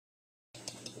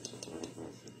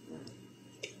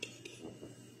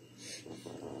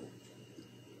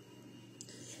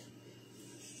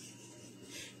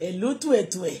Hello to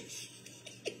it.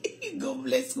 God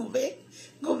bless you, man.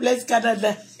 God bless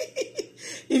Canada.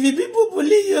 If the people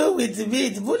bully you with me,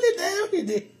 bully them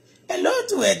with it. Hello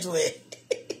to it.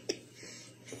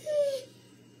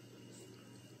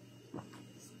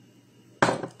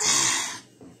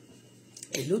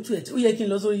 Hello to it. We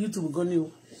can also YouTube go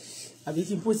new. I be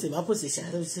post it. Hello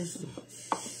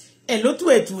to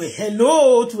it.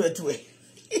 Hello to it.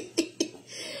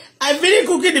 I'm really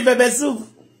cooking the pepper soup.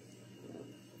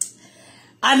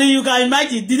 And you can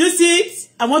imagine. Did you see it?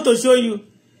 I want to show you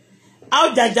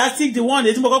how gigantic the one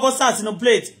is. Starts in a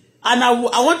plate. And I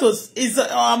want to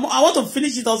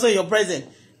finish it also in your present.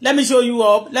 Let me show you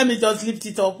up. Let me just lift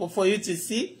it up for you to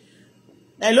see.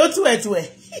 Hello to it.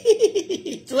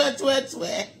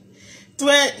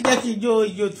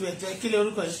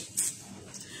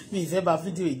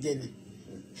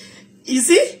 You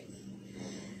see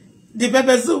the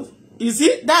pepper soup. You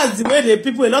see that's the way a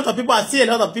lot of people, I see a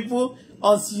lot of people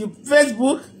on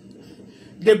Facebook,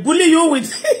 they bully you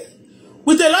with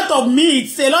with a lot of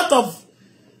meat, a lot of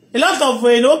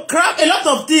crap, a lot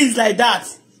of things like that.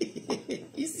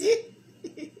 You see.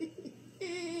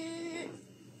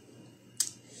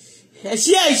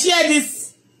 Share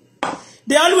this.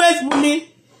 They always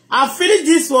bully. I finished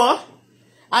this one.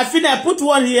 I put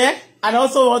one here, and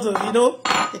also want to,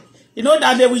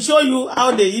 that they will show you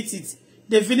how they eat it.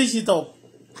 They finish it up.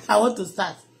 I want to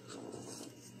start.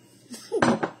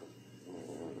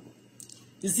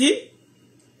 You see?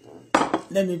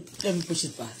 Let me push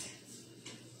it back.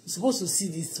 You're supposed to see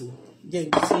this too.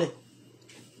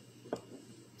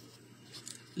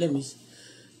 Let me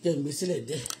select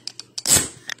there.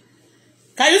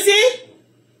 Can you see?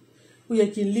 We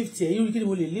can lift here. You can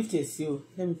only lift here. See,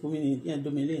 let me put in here.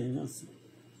 You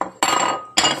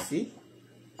see?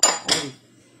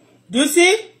 Do you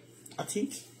see? I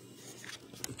think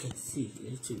you can see a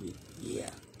little bit. Yeah.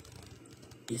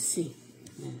 You see?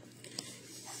 Yeah.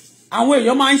 And when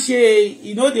your man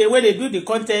say, the way they do the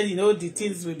content, the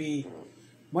things will be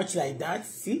much like that.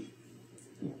 See?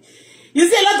 You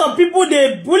see, a lot of people,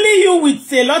 they bully you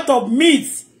with a lot of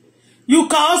meat. You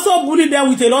can also bully them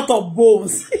with a lot of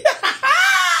bones.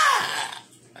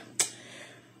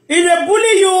 If they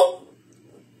bully you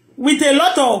with a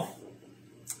lot of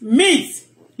meat,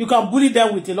 you can bully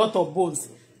them with a lot of bones.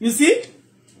 You see?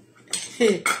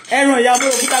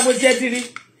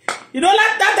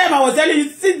 That time I was telling you,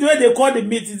 see the way they call the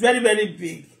meat is very, very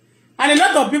big. And a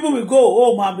lot of people will go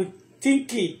home and be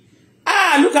thinking,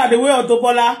 look at the way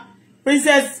Auto-Bola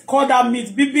princess called that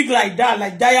meat big like that,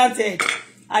 like giant head.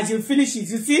 And she'll finish it.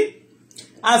 You see?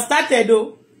 I started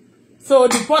though. So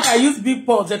the pot, I used big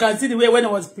pots. You can see the way when I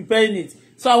was preparing it.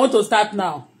 So I want to start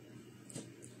now.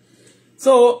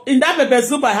 So in that pepper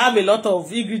soup, I have a lot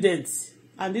of ingredients.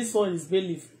 And this one is bay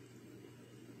leaf.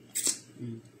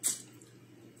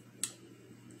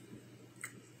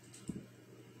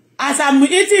 As I'm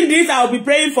eating this, I'll be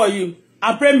praying for you.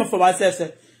 I'm praying for myself.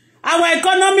 Sir. Our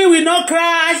economy will not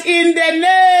crash in the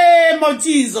name of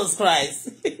Jesus Christ.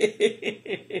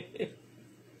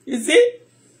 You see?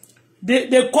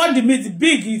 They call the meat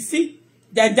big, you see?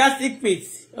 Gigantic meat.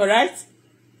 Alright?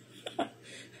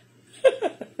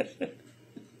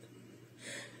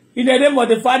 In the name of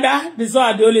the Father, the Son,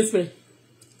 and the Holy Spirit.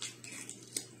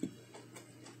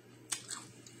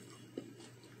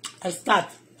 I start.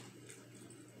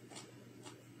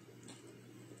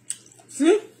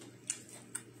 See?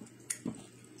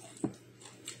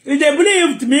 If they bully you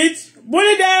with meat,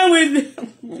 bully them with,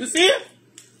 you see?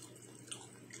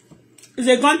 It's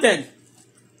a content.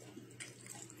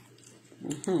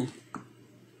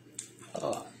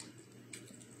 Oh.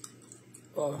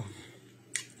 Oh.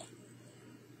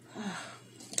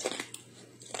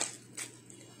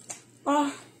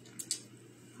 Oh.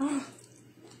 Oh.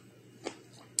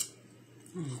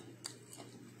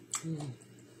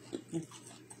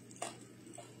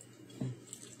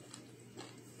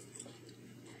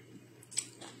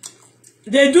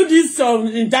 They do this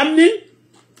in Germany.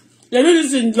 They do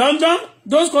this in London.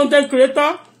 Those content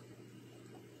creators.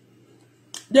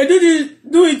 They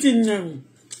do it in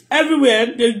everywhere.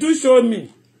 They do show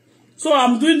me. So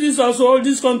I'm doing this also,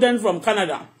 this content from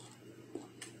Canada.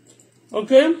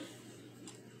 Okay?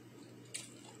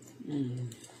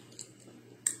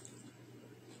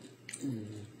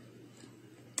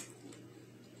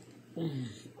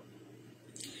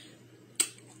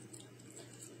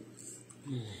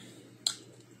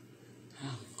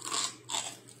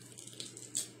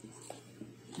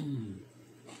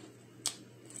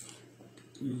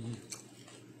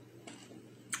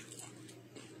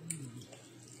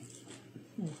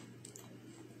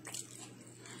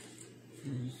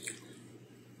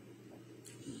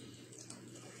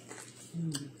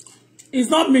 It's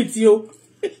not meat, yo.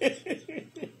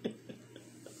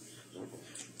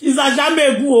 It's a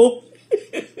jamegu, oh.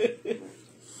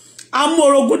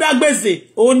 Amorogun dagbese,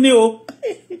 oni o.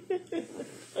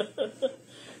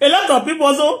 A lot of people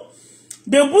also,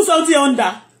 they put something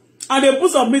under and they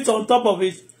put some meat on top of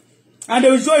it and they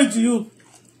will show it to you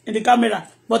in the camera.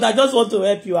 But I just want to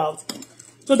help you out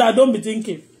so that don't be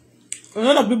thinking. A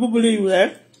lot of people believe you,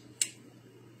 eh?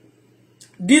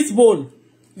 This bone,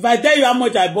 if I tell you how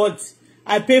much I bought,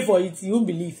 I pay for it, you won't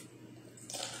believe.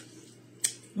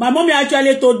 My mommy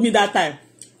actually told me that time.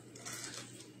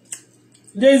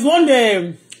 There is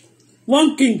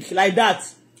one king like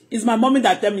that. It's my mommy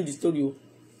that tell me the story.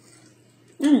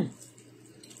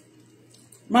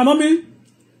 My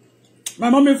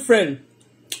mommy friend,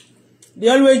 they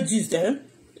always gist, eh?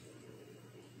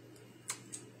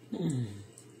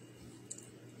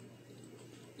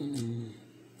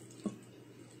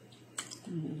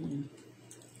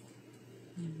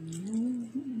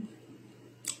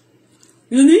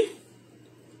 You need?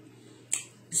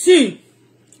 See,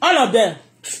 all of them.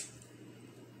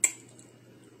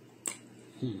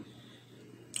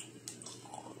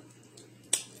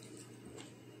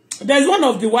 There's one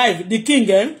of the wife, the king,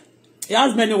 eh? He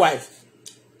has many wives.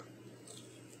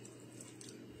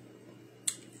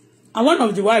 And one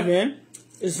of the wife, eh,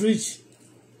 is rich.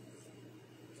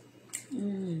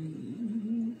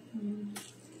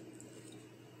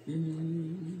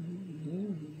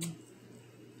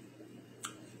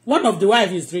 One of the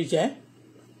wife is rich, eh?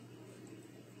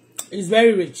 He's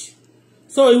very rich.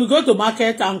 So he will go to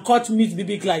market and cut meat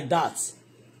big like that.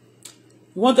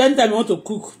 Anytime you want to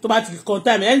cook,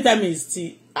 anytime it's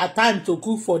a time to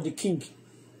cook for the king.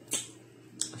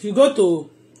 If you go to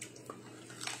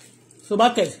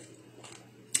market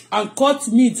and cut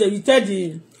meat, you tell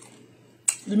the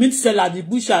meat seller, the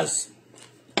butchers,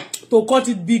 to cut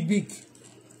it big.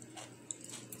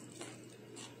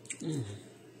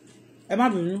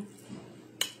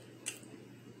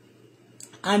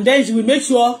 And then she will make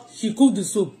sure she cook the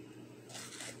soup.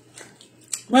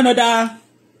 When other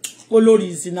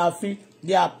Oloris in her feet,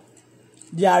 they are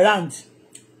around.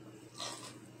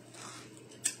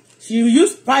 She will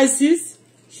use spices.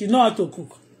 She know how to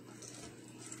cook.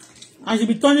 And she'll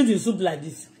be turning the soup like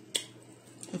this.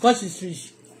 Because she's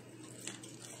rich.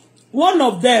 One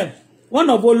of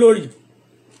Olori,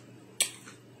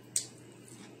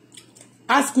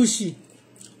 ask Kushi,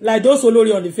 like those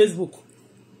Olori on the Facebook.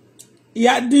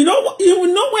 Yeah, you know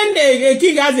when a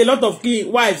king has a lot of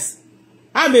wives,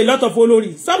 have a lot of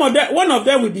Olori. Some of them, one of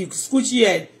them will be squishy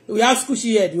head. We have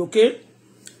squishy head, okay?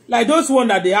 Like those one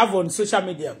that they have on social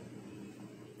media.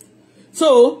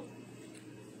 So,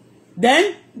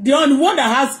 then the only one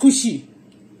that has squishy,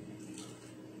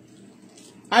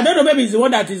 I don't know, maybe it's the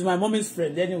one that is my mommy's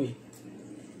friend anyway.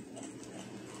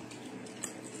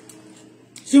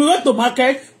 She will go to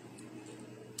market.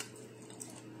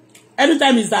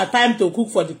 Anytime it's her time to cook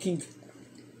for the king.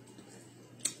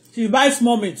 She will buy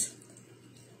small meat.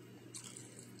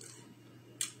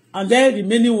 And then the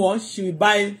remaining ones, she will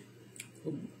buy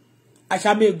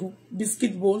ashamegu,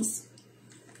 biscuit bones.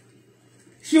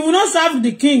 She will not serve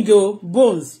the king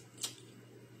bones.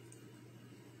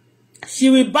 She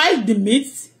will buy the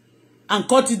meat and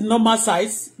cut it normal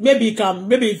size. Maybe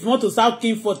if you want to serve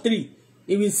king for 3,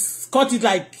 it will cut it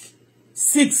like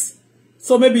 6.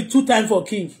 So maybe 2 times for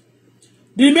king.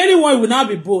 The remaining one will now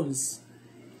be bones.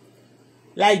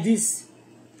 Like this.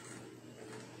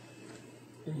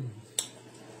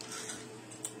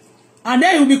 And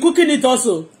then you'll be cooking it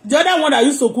also. The other one that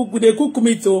used to cook, they cook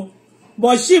meat too.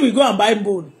 But she will go and buy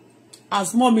bone and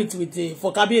small meat with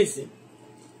for kabiyesi.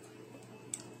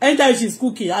 Anytime she's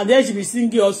cooking, and then she will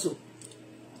singing also.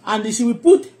 And she will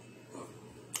put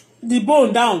the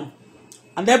bone down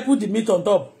and then put the meat on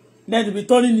top. Then they'll be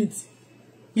turning it.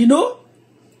 You know?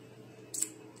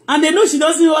 And they know she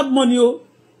doesn't have money.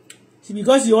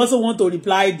 Because she also want to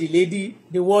reply the lady,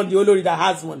 the Olori that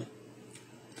has money.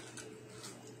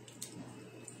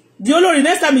 The Olori,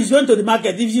 next time is going to the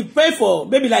market, if she pay for,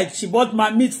 maybe like she bought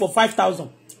my meat for 5,000,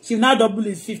 she now double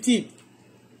it 15.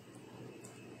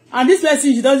 And this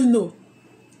person, she doesn't know.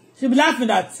 She'll be laughing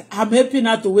that I'm helping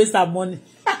her to waste her money.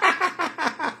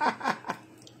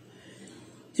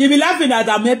 She'll be laughing that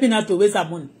I'm helping her to waste her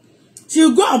money.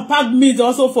 She'll go and pack meat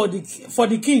also for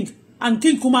the king. And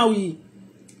King Kuma will,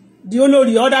 the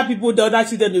Olori, other people, the other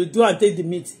children, they will do and take the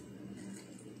meat.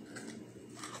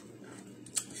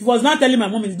 She was not telling my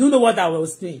mom, you don't know what I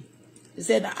was doing. She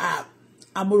said,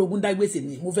 Amorogun dagbese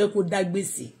ni, mo fẹ́ kó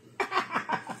dagbese.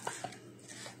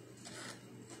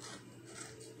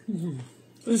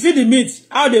 You see the meat,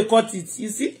 how they cut it, you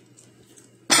see?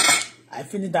 I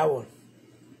finished that one.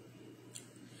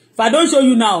 If I don't show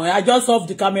you now, I just off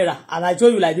the camera and I show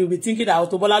you like you'll be thinking that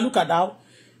Auto-Bola, look at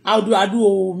how do I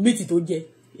do meat it oje.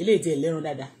 Ele ite leron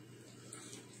dada.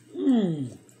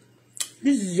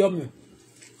 This is yummy.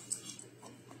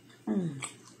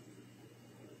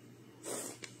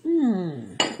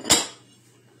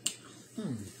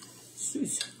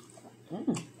 Sweet.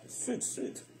 Sweet,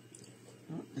 sweet.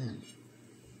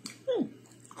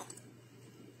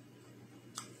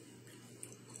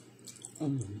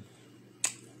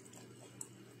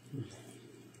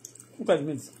 Look at the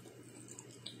meat.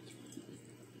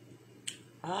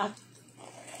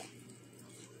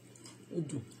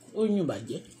 Onion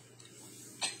bàjẹ́.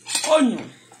 Onion.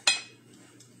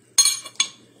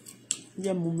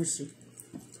 Jẹ́ mú mi sí.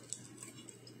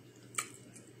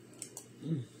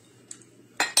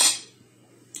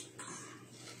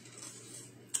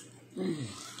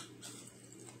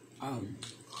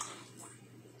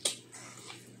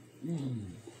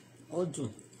 Ọdún.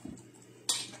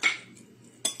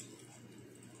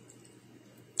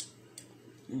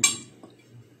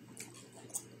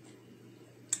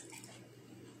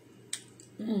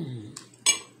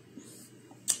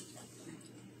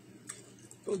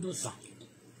 Ọdún sàn.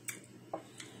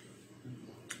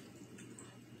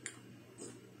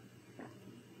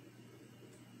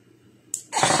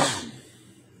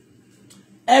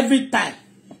 Every time.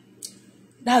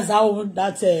 That's how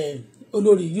that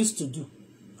Olori used to do.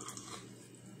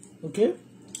 Okay?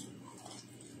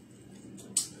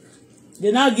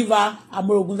 They now give her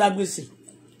Amorogun Dagbese.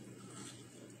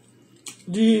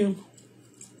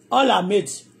 All her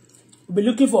mates will be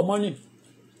looking for money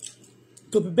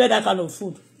to prepare that kind of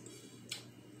food.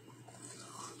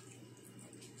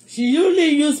 She usually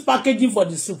use packaging for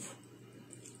the soup.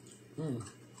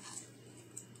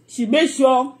 She makes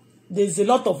sure there's a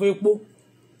lot of epo.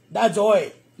 That's oil.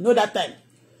 You know that time.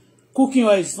 Cooking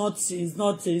oil is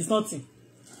nothing.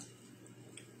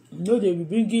 You know they will be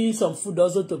bringing some food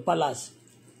also to palace.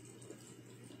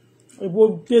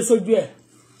 Epo dey soju e.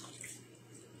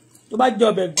 Tó bá jẹ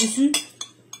ọbẹ̀ ẹ̀gúsí,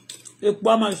 epo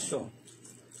á máa sọ.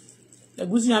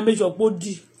 Ẹ̀gúsí yẹn make sure pé ó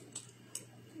dì.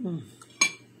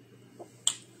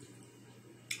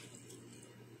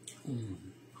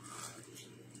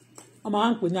 Wọ́n máa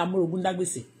ń pè ní Amorogun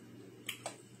Dagbese.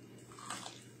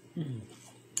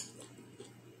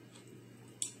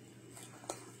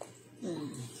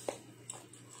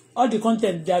 All the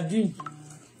content they are doing,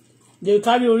 they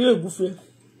carry orí ògúfe,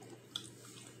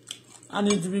 and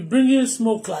it will be bringing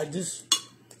smoke like this.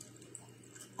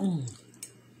 And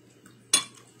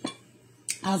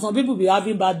some people be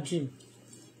having bad dream.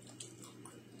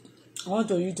 I want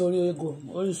to eat orí ego,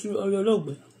 orí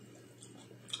olóògbé.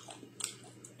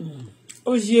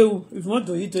 If you want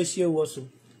to eat oṣiewu also,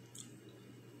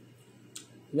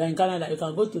 you are in Canada, you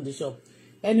can go to the shop.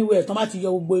 Anywhere, tó bá ti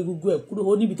yọ gbogbo egungun ẹ̀ kúrò,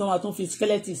 ó níbi tó máa tún fi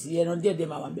skeleton sí ẹran díẹ̀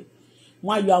máa wà ńbẹ̀.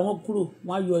 Wọ́n á yọ àwọn kúrò,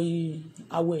 wọ́n á yọ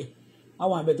awọ ẹ̀.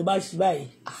 Àwọn àbẹ̀ tó bá ṣì báyìí,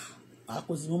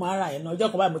 kò sí mo máa rà ẹ̀ náà. Ọjọ́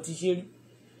kan báyìí mo ti ṣe rí.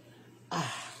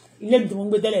 Ilé mi tí mo ń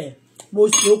gbé tẹ́lẹ̀, mo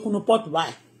ṣe ó kúnnú pọ́ọ̀tù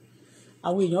báyìí.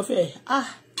 Àwọn èèyàn fẹ́,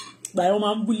 gbà ẹ̀ wọ́n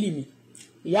máa ń búlì mi.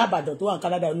 Ìyá Ìbàdàn tó wà ní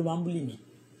Canada ló máa ń búlì mi.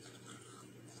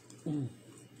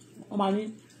 Wọ́n máa ní,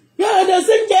 yóò lọ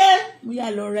sí jẹ́. Mo yà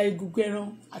lọ ra egungun ẹran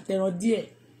àtẹran díẹ̀.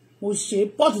 Mo ṣe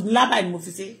pọ́ọ̀tù ńlá báyìí ni mo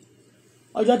fi ṣe.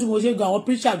 Ọjọ́ tí mo ṣe gan àwọn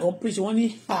preacher gan preach wọ́n ní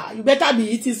you better be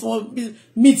eating small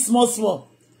meat small.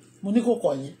 Mo ní kò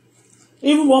kọ̀ yín.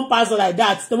 Even one pastor like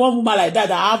that, the one woman like that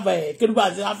have Keruba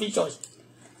and Seraphim church.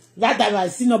 That time I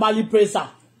see normally praise her.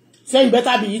 Say you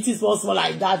better be eating small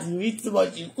like that. You eat too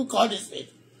much, you cook all this meat.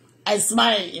 I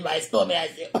smile in my stomach. I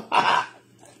say,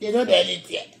 they don't do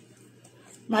anything.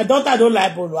 My daughter don't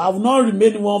like polo. I will not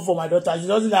remain one for my daughter. She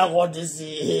doesn't like all this.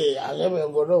 I never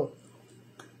go no.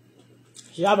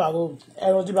 She have a go.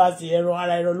 Ẹran tí bá ti ẹran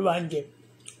ara ẹran ló máa ń jẹ.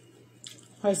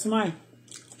 I smile.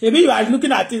 Maybe you are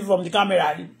looking at it from the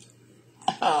camera.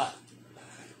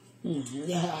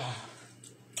 Yeah.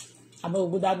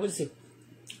 Amorogun Dagbese.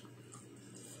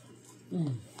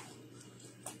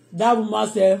 That woman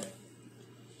said,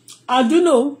 I do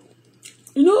know.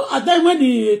 You know, at times when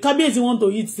the Kabiyesi want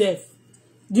to eat safe,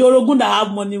 the Orogun that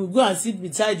have money will go and sit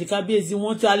beside the Kabiyesi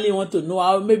want to know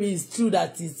how maybe it's true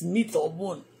that it's meat or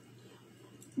bone.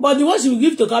 But the one she will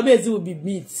give to Kabiyesi will be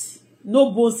meat. No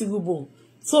bone, single bone.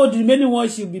 So the remaining one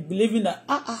she will be believing that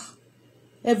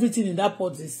everything in that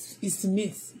pot is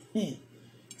meat.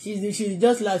 She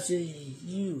just like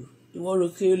you want to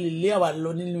kill lè lé àwa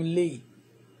lọ nínú ilé yìí.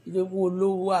 Ìjọba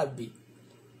olówó àbí.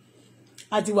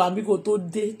 Àti wà mí kò tó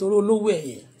dé torí olówó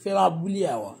ẹ̀yẹ fẹ́ wá búlì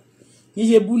àwa. Kì í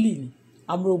ṣe búlì ni.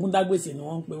 Amorogun Dagbese ni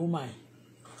wọ́n ń pe woman ẹ̀.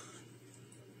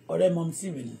 Ọ̀rẹ́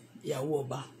mọ́mísì mi ni ìyàwó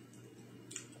ọba.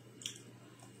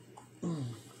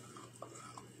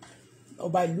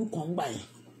 ọba ìlú kan gbà yẹn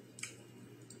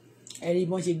ẹ̀rí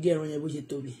bọ́n ṣe gé ẹran yẹn bó ṣe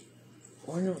tóbi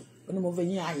wọ́n ní mo fẹ́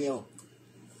yín àyẹ̀ ọ́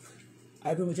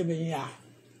àbí mo ṣe fẹ́ yín à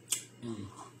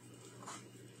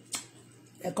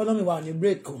economy wa ní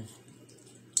break o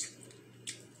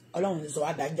ọlọ́run ní sọ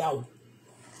wá dájá o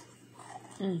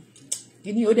kí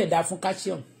ni ó dẹ̀ da fún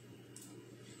calcium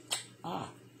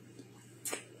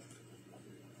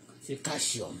say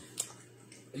calcium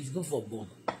it's good for bone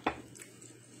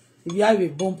if you have a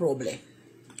bone problem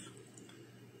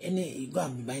you go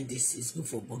and be buying this it's good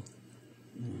for bone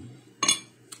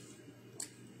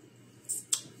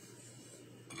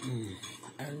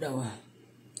and that one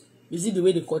you see the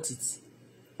way they cut it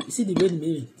you see the way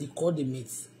they cut the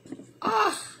meat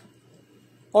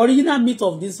original meat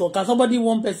of this one can somebody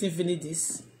one person finish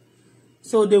this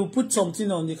so they will put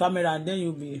something on the camera and then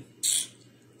you'll be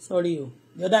sorry oh.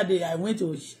 The other day I went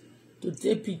to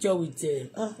take picture with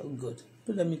oh God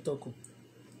don't let me talk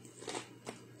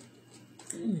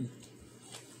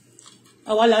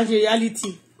our life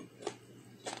reality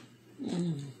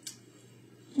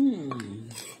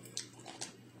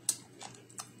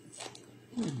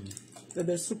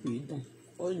the soup you don't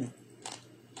oh no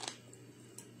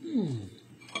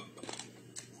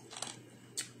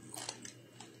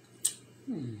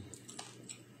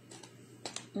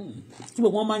tí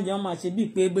gbogbo wọn máa ń jẹun máa ṣe bíi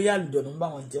pé bóyá àlùjọ ló ń bá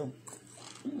wọn jẹun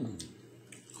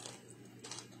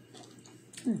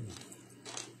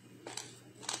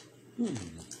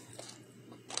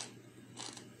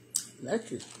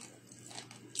like it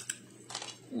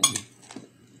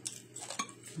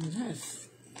nice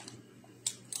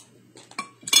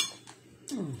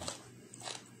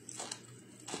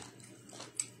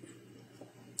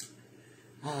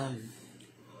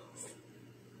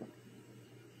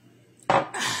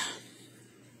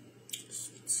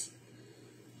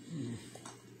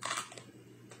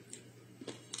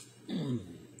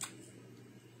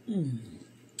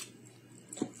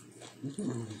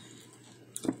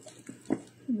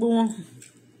gbọ́n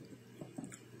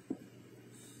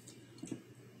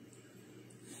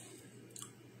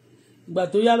ìgbà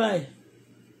tó yá báyìí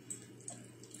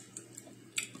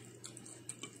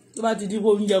tó bá ti di kó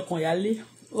oúnjẹ kan yálé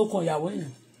ó kan ìyàwó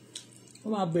èèyàn ó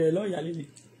máa bẹ̀rẹ̀ lọ́ọ̀ yálé ni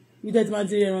bí tẹ́ ti máa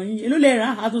ti ẹran yín èló lè rà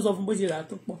á tún sọ fún bó ṣe rà á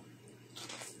tó pọ̀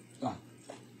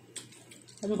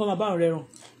ẹbí kan máa bá ọ̀rẹ́ ràn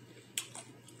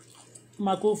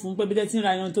máa kó fún pé bí tẹ́ ti ń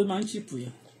ra ẹran tó máa ń ṣìpù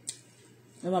yẹn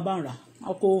ẹ máa bá ń rà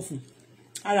á kó fún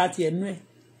ara ti ẹnu ẹ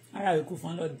ara rẹ kú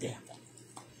fún ọlọ́dẹ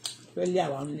fẹ́ lé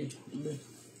àwa ń lè gbé.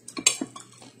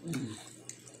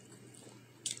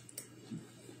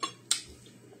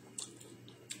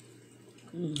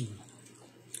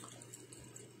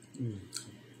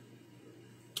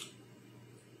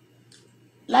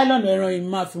 láìlọ́nà ẹran yìí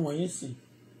máa fi wọ̀nyí sí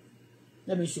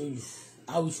let me show you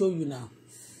I will show you now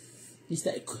it's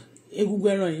like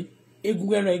egungun ẹran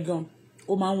yìí gan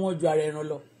ó máa ń wọ́n ju ara ẹran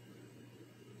lọ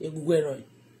egungun ẹran yìí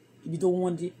ibi tó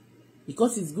wọ́n dé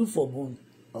because it's good for bone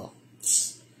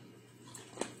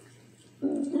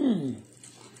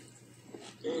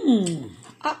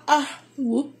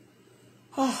wo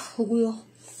ogun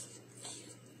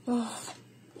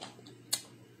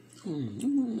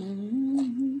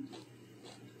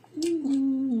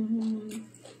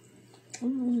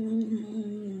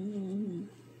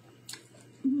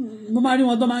mo máa rí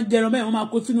wọn tó máa ń jẹran bẹ́ẹ̀ wọ́n máa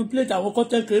kó sínú plate àwọn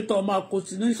content creator máa kó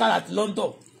sínú ìsàlẹ̀ àti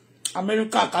London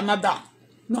America Canada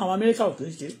ní àwọn America ò kì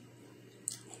í ṣe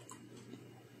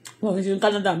wọn kì í ṣe ní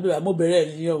Canada ń bẹ̀rẹ̀ mo bẹ̀rẹ̀ ẹ̀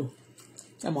nìyẹn o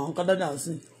ẹ mọ̀ àwọn Canada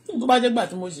sí tó bá jẹ́ gbà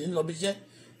tí mo ṣe ń lọ bí iṣẹ́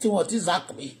tí wọ́n ti zak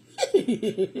mi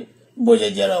bó ṣe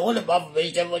jẹrọ wọ́n lè bá fún mi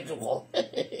iṣẹ́ mọ́jú kọ́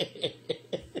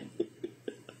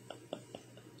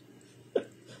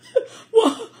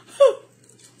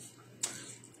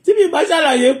tí mi bá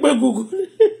ṣàlàyé pé Google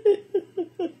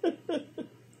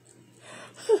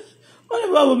wọ́n lè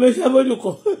bá fún mi iṣẹ́ mọ́jú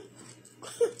kọ́.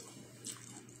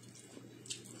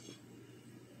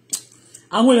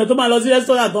 àwọn èèyàn tó máa lọ sí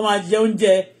restaurant tó máa jẹ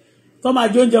oúnjẹ tó máa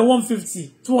jẹ oúnjẹ 150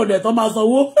 200 tó máa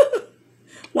sanwó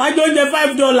wọ́n á jẹ oúnjẹ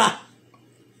 $5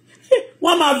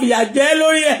 wọ́n máa fìyà jẹ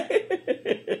lórí ẹ̀.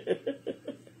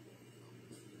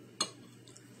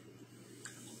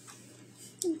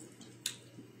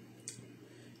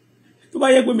 tó bá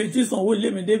yẹ pé mi ti sanwó lé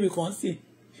mi débi kan sí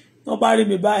tó bá rí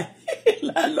mi báyìí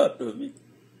lálọ́dún mi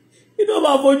inú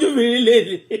máa fojú mi rí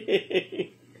léde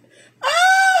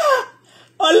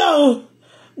Ọlọ́run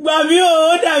gbà mí ó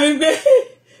dàbí pé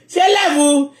ṣé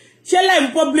live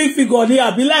public figure ni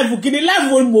àbí live kíni live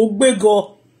wo mo gbé gan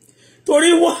torí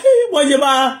wọ́n ṣe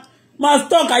máa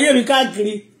stock ayé mi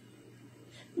káàkiri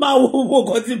máa wo gbogbo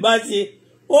nǹkan tí bá ṣe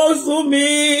ó sún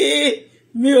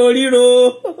mi ò ríro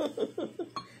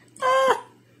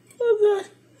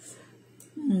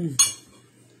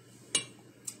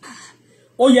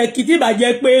ó yẹ kí tí bá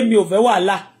jẹ́ pé mi ò fẹ́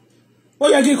wàhálà ó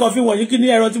yẹ kí nǹkan fi wọ̀nyí kí ní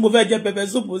ẹran tí mo fẹ́ jẹ pẹpẹ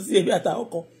súpù sí èmi àtàwọn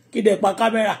kan kí dẹ̀ pa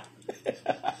kámẹ́rà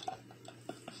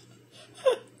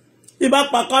tí bá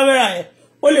pa kámẹ́rà yẹn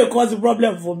ó lè cause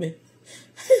problem fún mi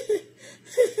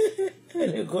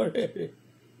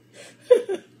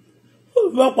ó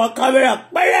bá pa kámẹ́rà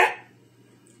pẹ́rẹ́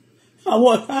àwọn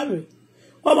ọ̀tá mi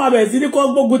wọ́n máa bẹ̀rẹ̀ sí ní kọ́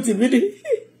gbógun tì mí ní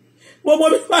gbogbo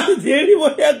mi máa ti rí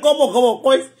wọ́n yẹ kọ́mọ̀kọ́mọ̀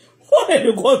kọ́ wọ́n lè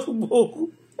ní kọ́ tún gbógun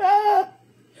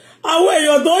àwọn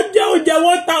èèyàn tó jẹ́ oúnjẹ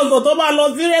 1,000 tó máa lọ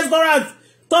sí restaurant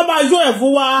tó máa yọ ẹ̀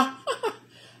fún wa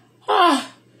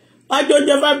wájú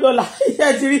oúnjẹ $5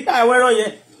 iṣẹ́ ti rí àwọn ẹran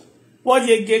yẹn wọ́n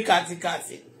ṣe gé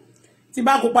kàtìkàtì tí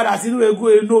bá kó padà sínú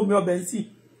egún inú omi ọbẹ̀ sí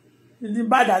ní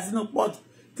bá dà sínú pot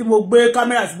tí mo gbé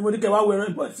kámẹ́rà sí mo ní kẹwàá wo ẹran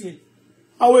ìbọn sí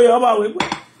àwọn èèyàn máa wé pé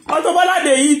Auto-Bola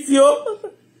dé yìí tí ó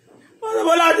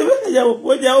Auto-Bola ti fẹ́ jẹ́ òpó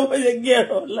jẹ́ ó fẹ́ gé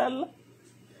ẹ̀rọ lálá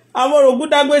àwọn orògùn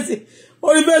dágbèsè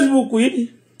orí Facebook yìí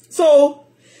so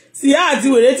síyá àti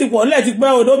wèrè ti pọ̀ nílẹ̀ ti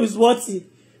pẹ́ odò bí spọ́tì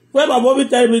when my mommy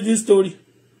tell me this story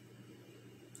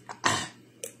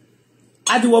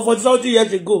àti wọ 40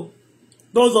 years ago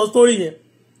tó ń sọ story yẹn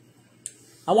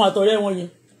àwọn àtọ̀rẹ́ wọn yẹn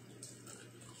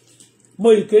mo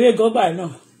ìkéré gan báyìí náà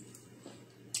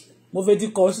mo fẹ́ ti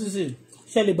kọ́ sísè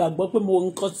ṣe lè gbàgbọ́ pé mo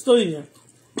nǹkan story yẹn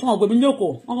wọn gbé mi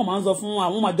jókòó wọn kàn máa ń sọ fún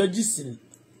àwọn máa jọjú sí ni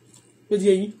pé di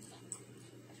eyín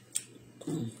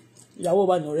ìyàwó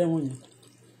bá ní ọ̀rẹ́ wọn yẹn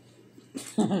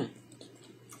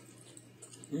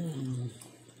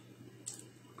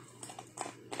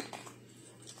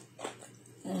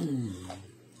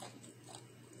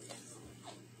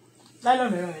láìlọ́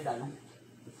mìíràn rẹ̀ dànù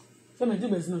sẹ́mi tí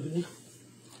gbèsè náà fi ní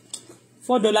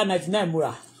 $4.99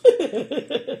 múra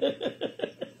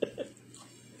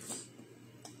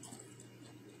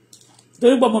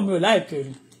torí pọ́ ọmọ mi ò láìpẹ́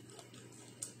rí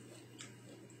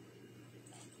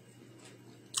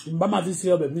ìbá máa fi ṣe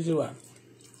ọbẹ̀ mi ṣe wà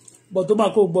bọ̀ tó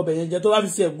máa kó gbọ́ ọbẹ̀ yẹn jẹ tó bá fi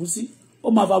ṣe ẹ̀gúsí ó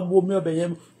máa fa gbó omi ọbẹ̀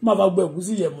yẹn ó máa fa gbọ́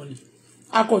ẹ̀gúsí yẹn mọ́ ni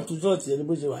á kọ̀ tún sọ́ọ̀tì ẹni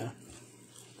bó ṣe wà yá.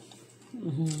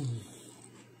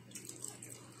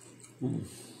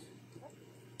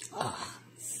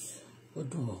 Ó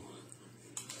dùn ọ́.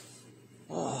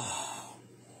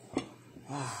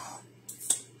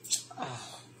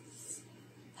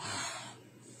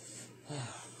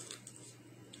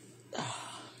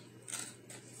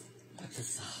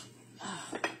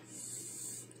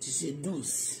 C'est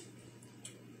douce.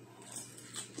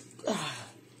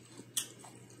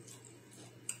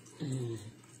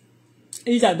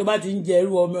 Ìjà tó bá ti ń jẹ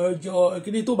irú ọmọ ọjọ́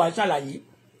kíní tó bá ṣàlàyé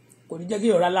kò ní jẹ́ kí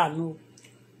ọ̀rá láàánú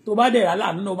tó bá dẹ̀ rà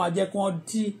láàánú náà máa jẹ́ kí wọ́n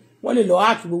tí wọ́n lè lọ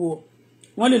háàkì gbogbo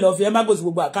wọ́n lè lọ fi ẹ́mágò sí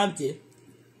gbogbo àkáǹtì ẹ̀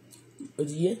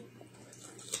òdìyẹ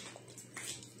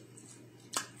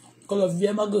kọ́ lọ fi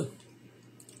ẹ́mágò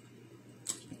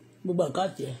gbogbo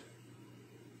àkáǹtì ẹ̀.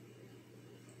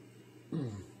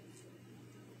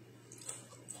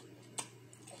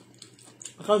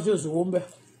 Àkáǹtì òṣòwò ń bẹ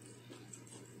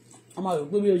a máa rò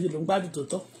pé bí oṣù ló ń gbádùn tó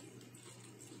tọ́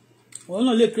wọn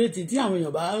náà lè kírètì tí àwọn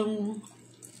èèyàn bá ń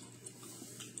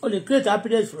ó lè kírètì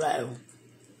happiness fúnra ẹ̀ o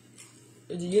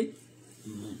òdìyẹ.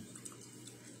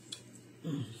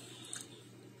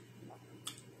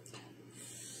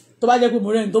 Tó bá jẹ́ pé mo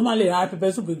rẹ́ni tó máa lè ra pẹpẹ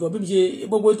súpù gan bí mi ṣe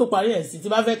gbogbo tó parí ẹ̀ sí tí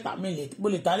bá fẹ́ tà mo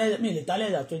lè ta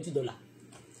lẹ́yà $20.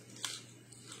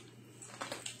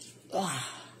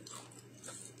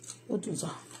 Ó dùn sá.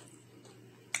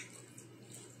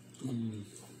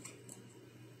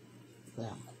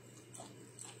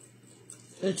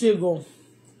 Etí gan.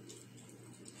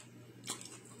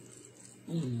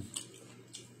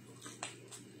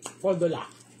 $4.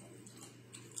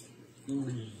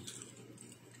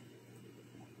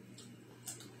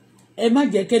 Ẹ má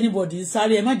jẹ́ kí anybody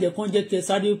sáré ẹ má jẹ́ kán jẹ́ kí ẹ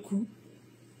sáré kú.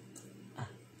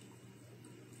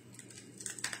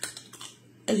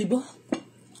 Ẹ ti gbọ́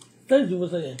tẹ́lẹ̀ tí mo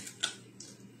sọ yẹn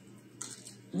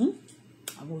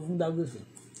àwọn òfin dágbèsè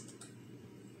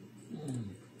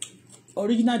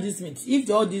original this meat if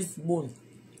all this bone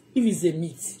if it's a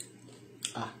meat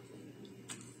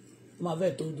máa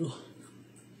fẹ́ tó dùn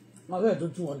máa fẹ́ tó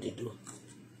 200 dùn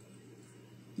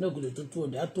náà kò lè tó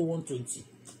 200 á tó 120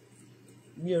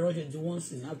 bí ẹ̀rọ ṣe ti wọ́n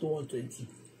sì á tó 120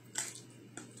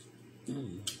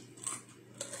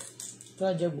 tó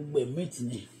á jẹ́ gbogbo ẹ̀ meat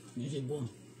ni kì í ṣe bone.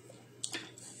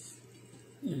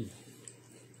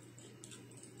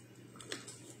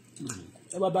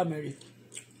 Ẹ bá mi rí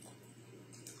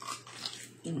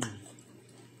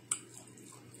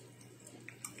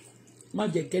má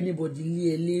jẹ́ kẹ́nìbọ̀dì lé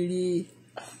ẹ léré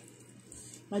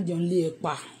má jẹun lé ẹ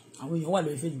pa àwọn èèyàn wà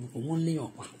lórí Facebook wọ́n ń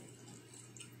léèyàn pa.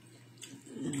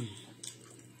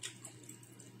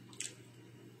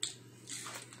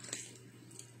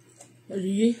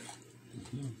 ẹ̀rí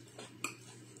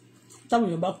táwọn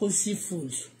èèyàn bá kó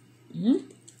seafood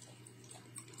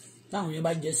táwọn èèyàn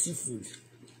bá jẹ seafood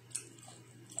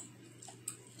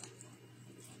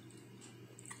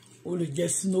o lè jẹ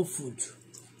snow food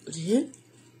ẹ̀rí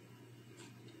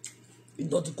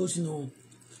ìdọ̀tí kó sínú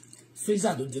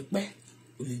freezer tó ti pẹ́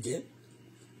o lè jẹ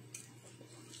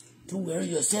tó wear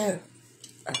yourself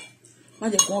má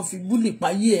jẹ́ kí wọ́n fi búlì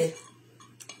payé ẹ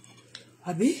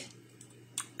àbí.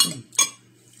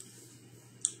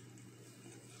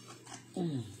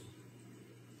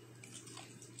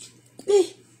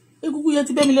 Egungun yẹn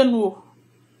ti bẹ́ mi lẹ́nu o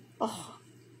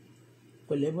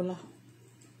pẹ̀lẹ́ Bọ́lá.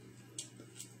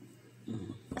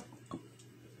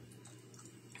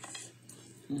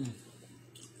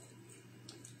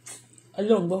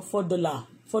 Ọlọ́run gbọ́ $4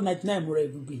 $4.99 mo ra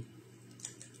egungun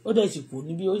ó dẹ̀ sì kù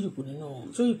níbi ó sì kù nínú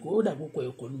ṣó ìkó ó dàgbò kọ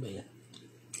ẹ̀kọ́ níbẹ̀ yẹn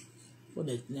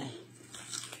 $4.99.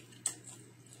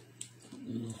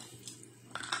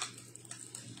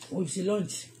 Mo fi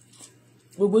lunch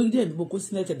gbogbo ingredient gbogbo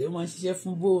sílẹ̀kẹ̀dẹ̀ ó máa ń ṣiṣẹ́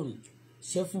fún bone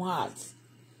ṣiṣẹ́ fún heart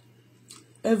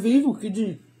every even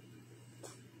kidney.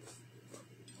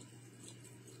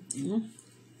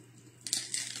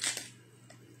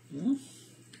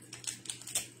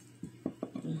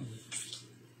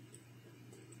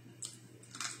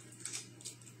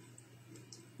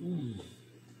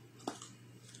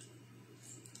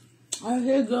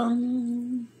 Arregan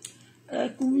é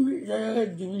comida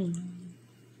de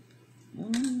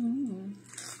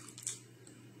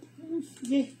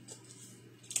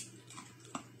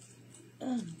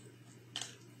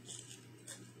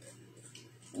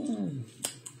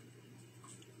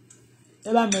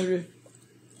ẹ bá mi rí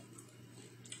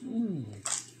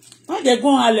wọ́n jẹ́ kó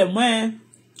halẹ̀ mọ́ ẹ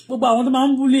gbogbo àwọn tó máa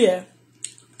ń búlì ẹ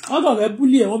wọ́n kàn fẹ́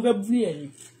búlì ẹ wọ́n fẹ́ búlì ẹ ni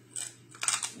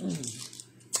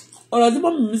ọ̀rọ̀ tí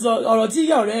mọ́mí mi sọ ọ̀rọ̀ tí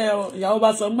ìyá ọ̀rẹ́ ìyàwó bá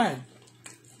sọ gbà ẹ̀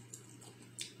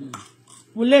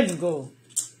mo lé nìkan o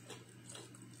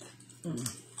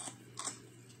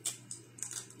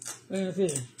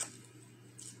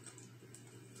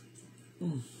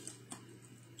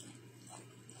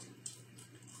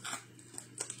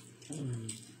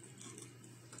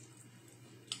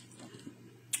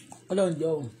Ọlọ́run jọ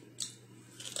o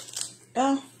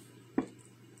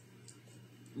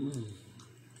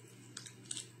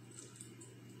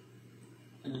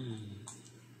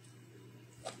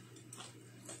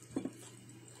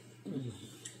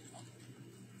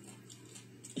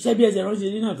iṣẹ́ bí ẹsẹ̀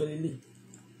ránṣẹ́ nínú àkọlé lè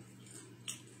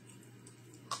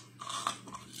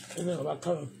ẹgbẹ́ ọba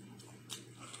kárọ̀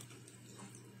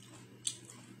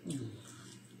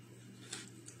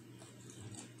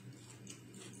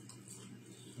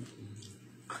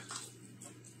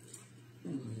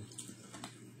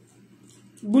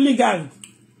bully gang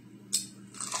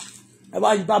ẹ wá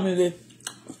bá mi rè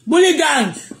bully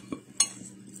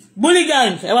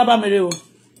gang ẹ wá bá mi rè o.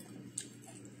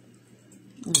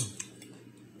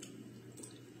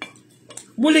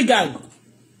 Bully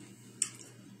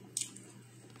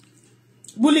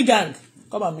gang,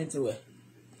 come and meet you.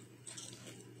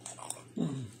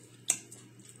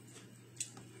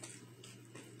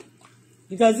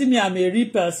 You can see me, I'm a real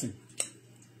person.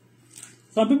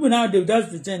 Some people now they just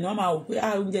pretend. Mama,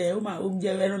 I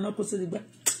don't know possible.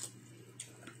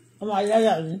 Mama, I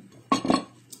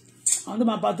don't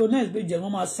my patroness, but je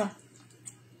mama sa.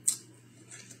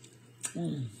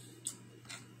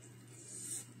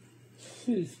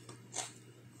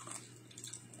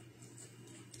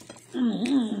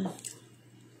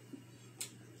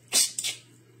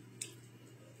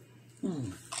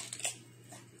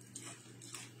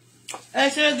 Ẹ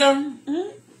ṣé gan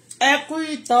ẹ kú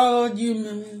ìtọ́jú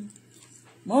mi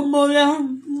mo mọ̀yá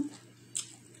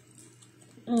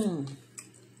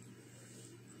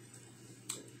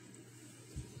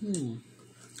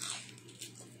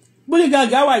Bully gang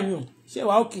how are you? Ṣé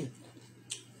wà okay?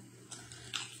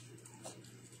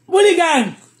 Bully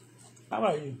gang how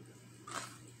are you?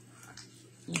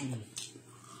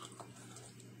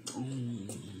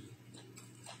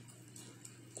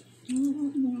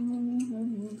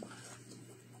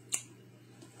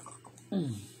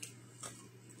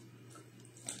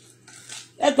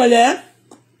 Ẹ pẹ̀lẹ́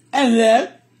ẹ ǹlẹ́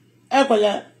ẹ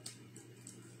pẹ̀lẹ́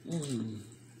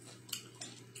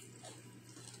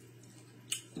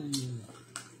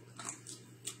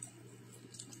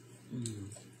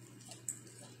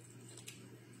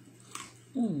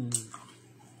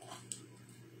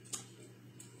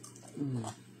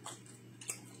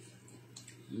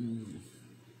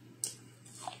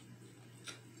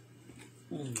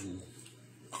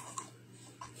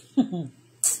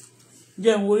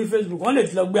jẹ́ ń wo orí Facebook wọ́n lè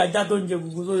ti lọ gbé ajá tó ń jẹ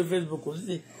gbogbo sórí Facebook kò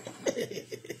sí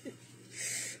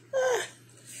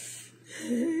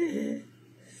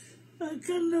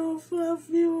kind of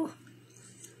you.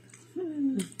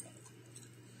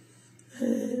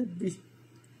 Baby.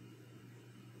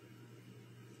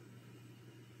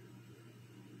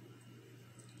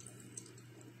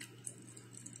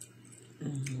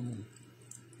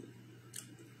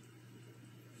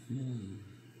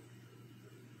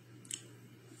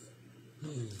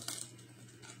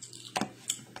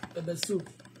 Pepper soup.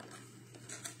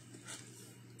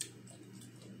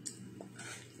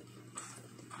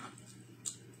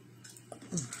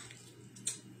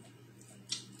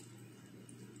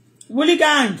 Woolly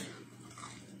gang,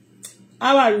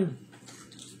 how are you?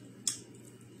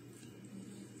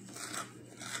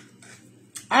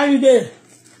 How are you there?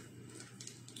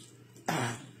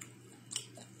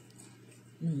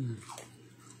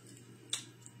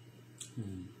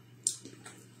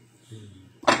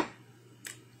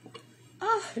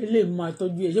 Ilé máa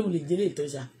tọ́jú ẹ̀ ṣé mo lè jẹ́ ilé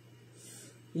ìtọ́jà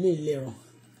ilé ìlẹ̀rọ̀.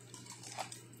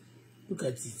 Look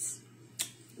at it.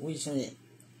 Which one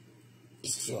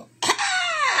is your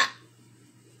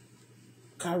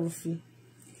Carufi?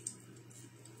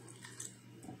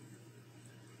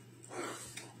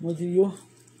 Mo ti yó.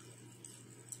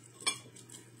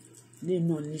 Ilé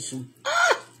náà níṣan.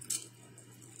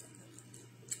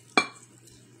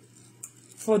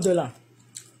 $4.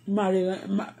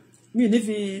 Mi ní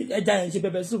fi ẹja yẹn ṣe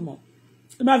pepper soup mọ́.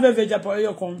 Tí máa fẹ́ ẹja pọ̀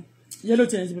ẹyọ kan yellow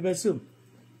tea yẹn ṣe pepper soup.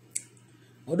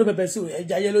 Ọdún pepper soup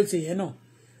ẹja yellow tea yẹn náà.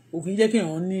 Ó kì í jẹ́ kí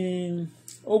èèyàn ní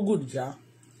ó good já.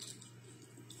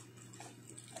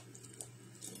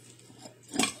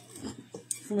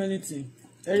 Fún mi ní tí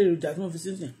ẹ̀rí èròjà tí mo fi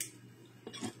sí sìn.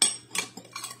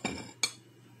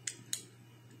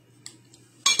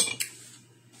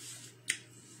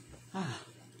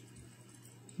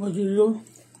 Mo ti yó.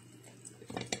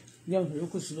 Jẹun fèrè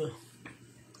kù síbẹ̀.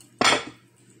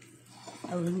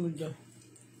 Àwọn ènìyàn mi jẹun.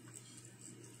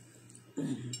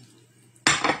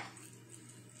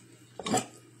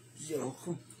 Jẹun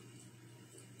kù.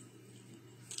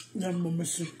 Jẹun mọ̀ mi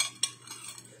sí.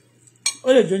 Ó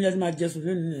lè jẹ oúnjẹ tí máa jẹ sùn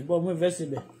lónìí ní ìbọn mo fẹ́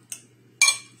síbẹ̀.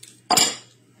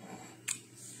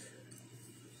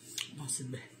 Mo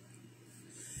síbẹ̀.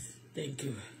 Thank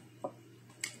you.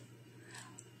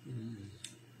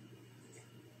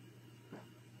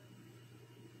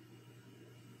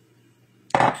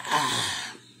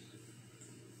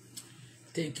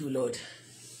 Thank you, Lord.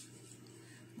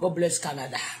 God bless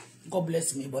Canada. God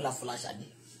bless me, Bola Folashade.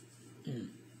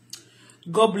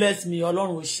 God bless me,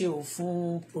 Ọlọ́run ó ṣé o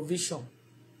fún provision.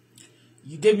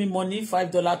 You gave me money,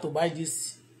 $5 to buy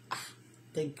this.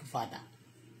 Thank you, Father.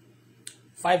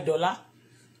 $5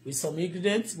 with some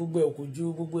ingredients. Gbogbo ẹ̀ kò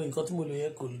ju gbogbo nǹkan tí mo lò yẹ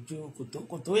kò ju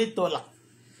kò tó $8.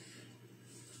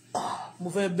 Mo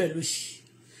fẹ́ bẹ̀ lóṣì.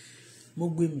 Mo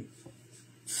gbé mi.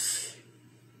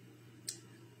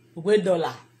 Gbogbo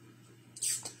 $8.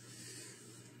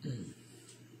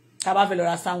 Ká bá fẹ́ lọ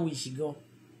ra sandwich gan.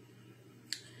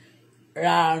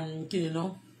 Ra kí ni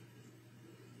ná?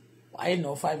 Why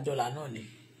no $5 náà ni?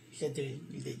 Ṣé tèrè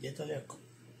ilé jẹ́ tọ́lẹ̀ kan.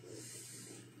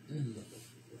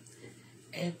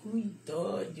 Ẹ kú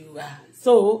ìtọ́jú wa.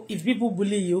 So, if people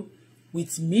bully you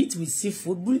with meat, with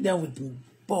seafood, bully them with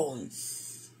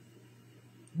bones.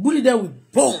 Bully them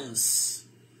with bones.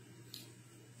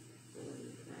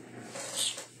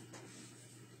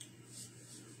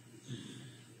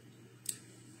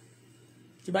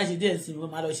 Tí bá ṣe díẹ̀ sí mi,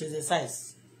 máa lọ ṣe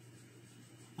exercise.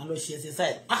 Máa lọ ṣe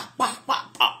exercise. Pa pa pa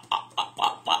pa pa pa pa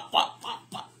pa pa pa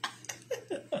pa.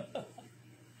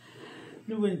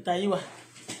 Níbo ni ta yín wà?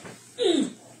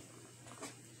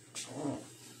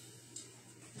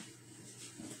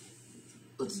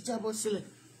 Ó ti jábọ́ sílẹ̀.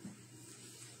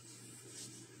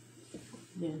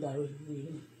 Ní ẹ̀ ń dàrú ìlú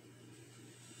yìí.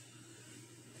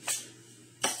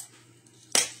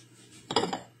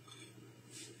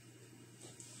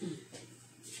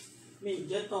 Mi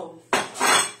jẹ́ tán o.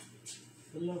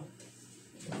 Ọlọ́run.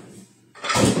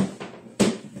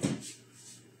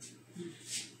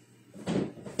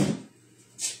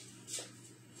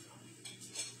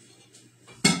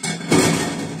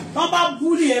 Wọ́n bá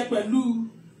búlì ẹ pẹ̀lú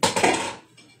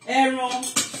ẹran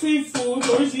fífò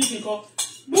oríṣiríṣi nǹkan.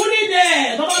 Búlì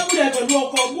dẹ̀ tó bá búlì ẹ pẹ̀lú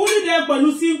ọkọ. Búlì dẹ̀ pẹ̀lú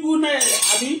single net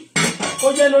àbí kó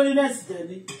jẹ́ lórí net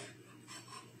tẹ̀lé.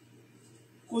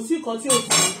 Kò sí nǹkan tí ò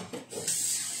sí.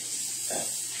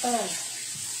 I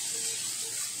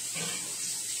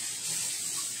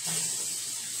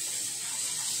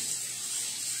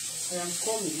am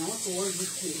coming. I want to wash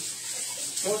this place.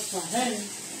 Wash my hands.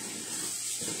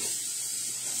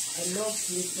 I love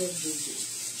sleepless babies.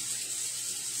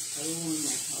 I don't want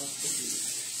my house to be.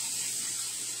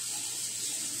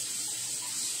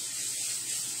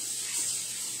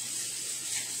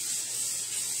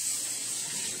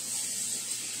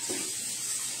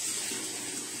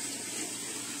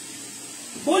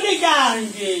 Hooligan.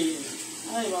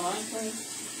 Ay, mama.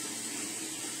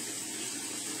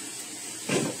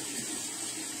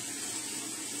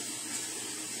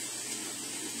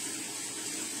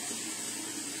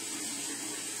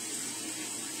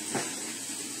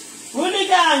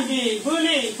 Hooligan.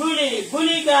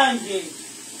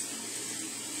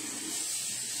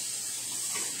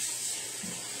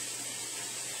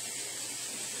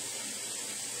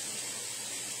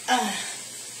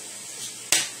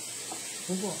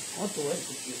 Auto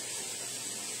aqui.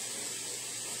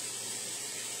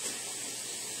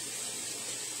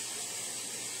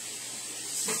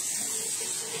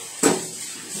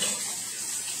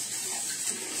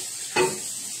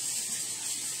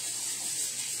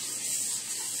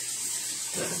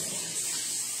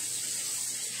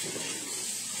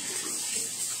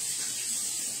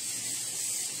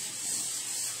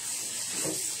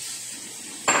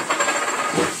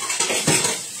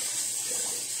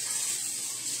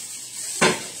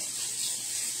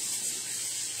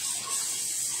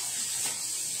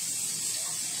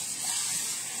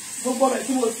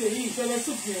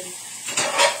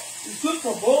 It's good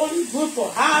for bone, good for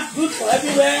heart, good for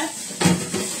everywhere.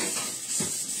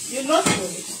 You're not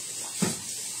good.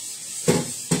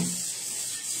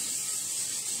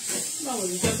 No,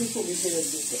 you just need to be very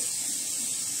good.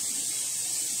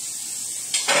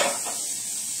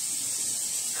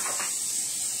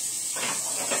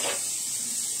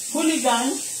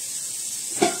 Hooligan,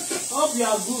 hope you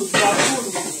are good. You are cool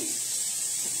with me.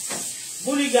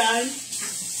 Hooligan.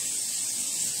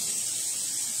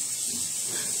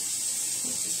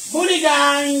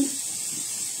 Hooligan.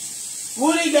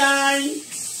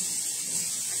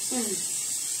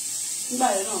 Nígbà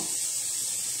yẹn náà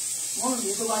wọ́n rìn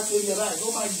mí tó bá ṣe oúnjẹ báyìí tó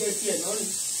bá jẹ́ sí ẹ̀ lọ́rùn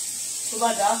tó bá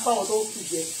dà á fáwọn tó kù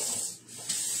jẹ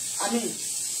àmì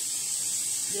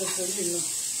bí ọ̀sẹ̀ yìí náà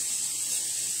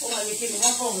ó wà ní kéde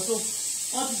wọ́n fọ̀wọ́n tó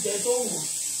wọ́n ti jẹ́ tó wọ̀n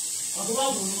ọ̀tún bá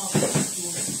wọ̀n ló máa fọwọ́ sí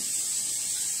wọn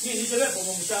ní ìdíje bẹ́ẹ̀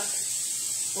fọwọ́ mi ṣá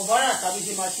bọ̀bárà tàbí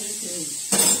ṣe máa ṣe ń ṣe èyí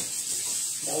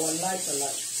ìdáwọ̀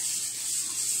láìpẹ̀láì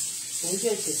òun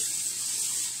ṣẹ̀ṣẹ̀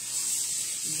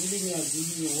ìdílé ní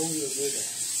àdúgbò ní owó mi ò gbọ́dọ̀.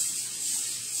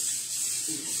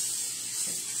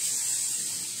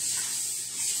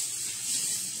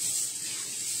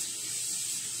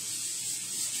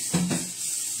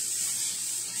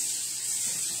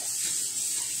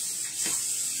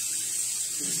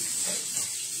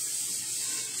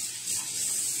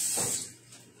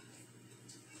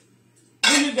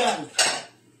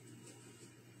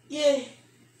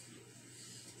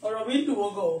 Ọ̀rọ̀ mi dùn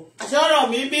wọ́gọ̀ o. Àṣẹ ọ̀rọ̀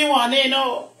mi bí wọn nínú.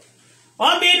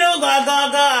 Wọ́n bínú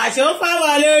gangan àṣẹ ó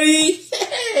fáwọn lórí.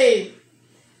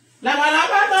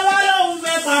 Làbàlábà tó wá lóhùn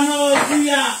fẹ́ paná ojú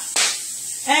ya.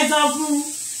 Ẹ sọ fún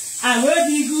àwọn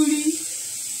òbí gúrí.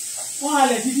 Wọ́n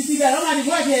halẹ̀ títí tí bẹ́ẹ̀ lọ́mọdé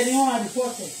fọ́ọ̀tẹ̀ ni wọ́n máa dùn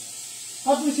fọ́ọ̀tẹ̀.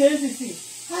 Wọ́n tún ṣe é sísì.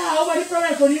 Ó bá ní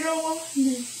pọ́nrẹ́ kò ní rówó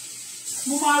ni.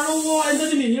 Mo máa rówó ẹni tó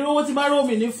ní mi ní rówó tí bá rówó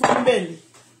mi ní fún bẹ́ẹ̀ ni.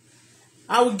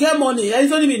 I will get money. Ẹni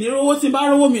tó ní mi ní rówó tí bá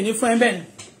rówó mi ní fún bẹ́ẹ̀ ni.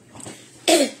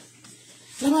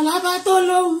 Labalábá tó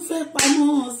lóhùn fẹ́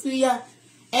pamọ́ síyá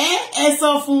ẹ sọ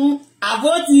fún àbó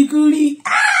ti kú rí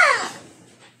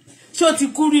ṣó ti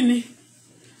kú rí ni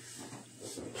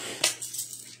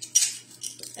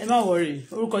ẹ má worry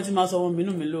orúkọ tí máa sọ wọn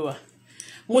mínú mi ló wà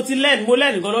mo learn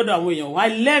gan lọ́dọ̀ àwọn èèyàn I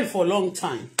learn for a long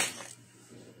time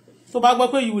tó bá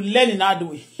gbọ́ pé you will learn in hard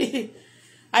way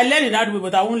I learn in hard way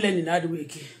but I won't learn in hard way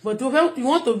again but if you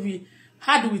want to be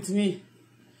hard with me.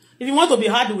 If you want to be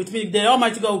hard with me, the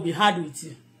Almighty God will be hard with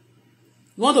you.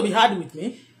 You want to be hard with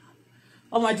me?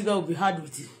 Almighty God will be hard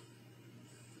with you.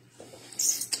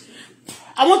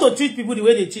 I want to treat people the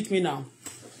way they treat me now.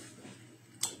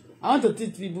 I want to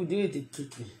treat people the way they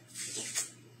treat me.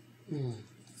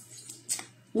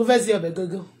 Mo fẹ́ sí ọbẹ̀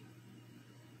gógó.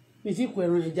 Mi ti kó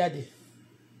ẹran yẹn jáde.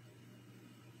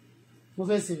 Mo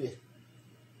fẹ́ sí bẹ̀.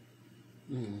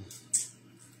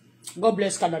 God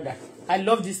bless Canada. I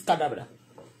love this Canada.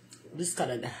 This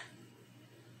Canada.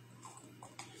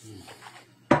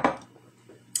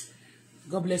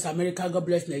 God bless America. God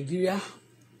bless Nigeria.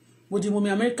 Mo ti mú mi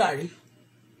America rí.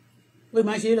 Wọ́n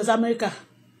máa ṣe lọ sí America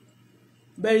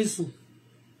very soon.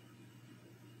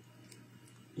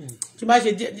 Tí bá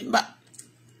ṣe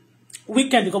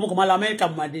weekend kan mo kàn máa lọ America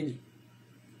mo máa dé ni.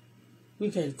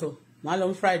 Weekend kan máa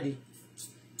lọ Friday.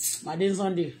 Máa dé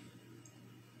Sunday.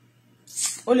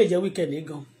 Ó lè jẹ́ weekend yìí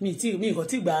gan. Mi nǹkan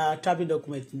tí gba travel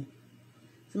document ni.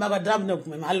 Tí máa gba travel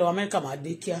document máa lọ America máa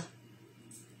dé kíá.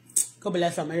 God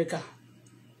bless America.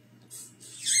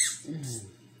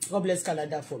 God bless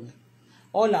Canada for me.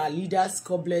 All our leaders,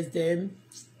 God bless them.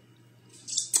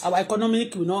 Our economy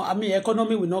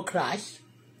will not crash.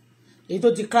 Èyí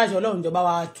tó ti crash Ọlọ́run jọ̀ọ́ bá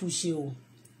wa túnṣe o.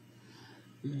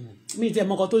 mi tẹ̀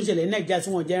mọ́ nǹkan tó ń ṣẹlẹ̀ ní Nàìjíríà tí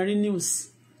wọ́n jẹ́ rí news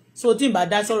so tí n bá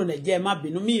dá sọ̀rọ̀ Nàìjíríà má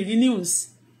bínú mi rí news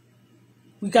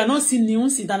we cannot see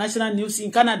news international news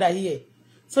in Canada here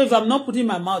so if I'm not putting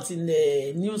my mouth in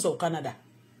the news of Canada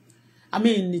I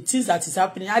mean the things that is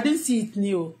happening I didn't see it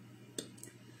new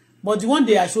but the one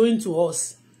they are showing to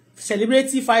us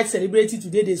celebrity fight celebrity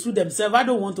today they sue themselves I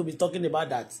don't want to be talking about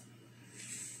that.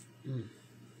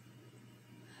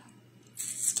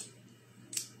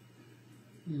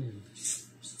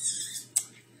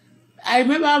 I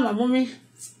remember my mommy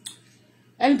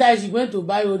anytime she went to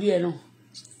buy ori eno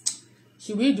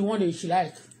she be the one that she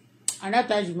like and that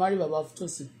time she marry Baba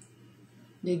Tosin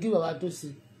they give Baba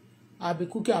Tosin I'll be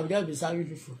cooking I'll just be serving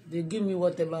people they give me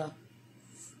whatever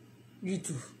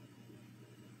little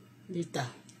later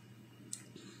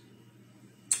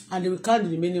and they will count the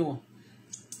remaining one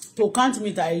to count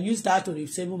meat I use that to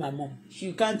resemble my mom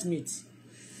she can't meat.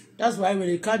 That's why when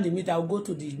they count the meat, I'll go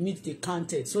to the meat they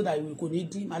counted so that we could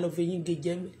eat him. I love eating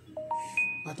game.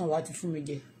 I don't want to fool me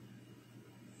again.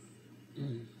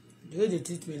 The way they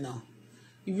treat me now.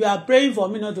 If you are praying for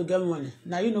me not to get money,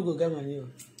 now you no go get money.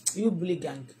 You bully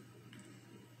gang.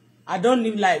 I don't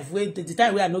live life. Wait, the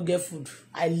time where I no get food,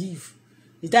 I live.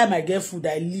 The time I get food,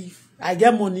 I live. I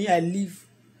get money, I live.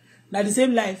 Now the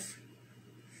same life.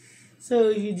 So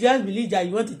you just believe that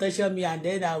you want to torture me and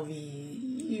then I'll be.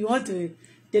 You want to.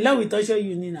 The Lord will torture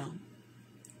you now.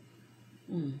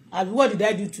 And what did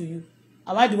I do to you?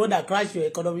 Am I the one that crashed your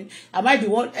economy? Am I the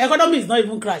one? Economy is not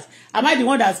even crashed. Am I the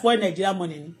one that spoiled Nigeria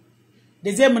money?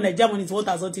 They say Nigeria money is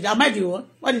 1,000. Am I the one?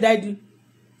 What did I do?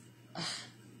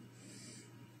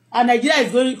 And Nigeria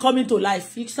is coming to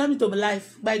life. It's coming to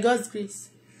life by God's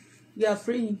grace. We are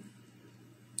free.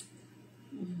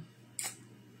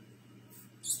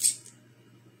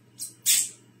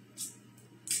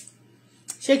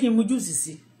 Shake him with juice,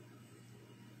 see.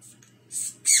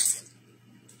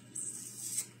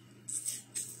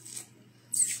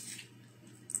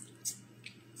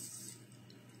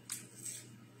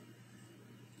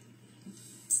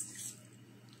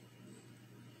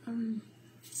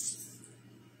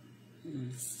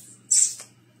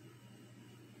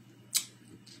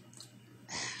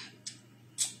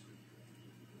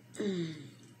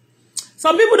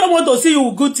 Some people don't want to see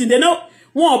you good thing. They know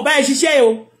wọ́n bá ẹ ṣiṣẹ́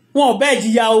o, wọ́n bá ẹ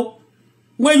jìyà o.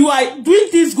 When you are doing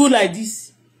things good like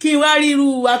this, kí wá rí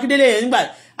irú Akíndélé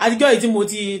nígbà àtijọ́ tí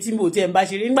mo ti ń bá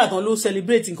ṣe rí nígbà tán ló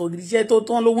celebrate nǹkan gidi iṣẹ́ tó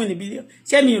tán ló win ní billion.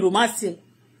 Ṣé mi romance ẹ?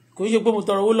 Kò ṣe pé mo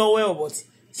tọrọ owó lọ́wọ́ ẹ but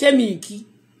ṣé mi kí?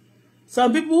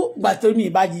 Some people gbà tó mi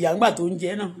ìbá jìyà nígbà tó ń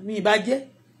jẹ náà, mi ìbá jẹ.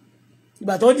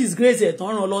 Ìgbà tó disgrace ẹ̀ tán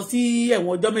rán lọ sí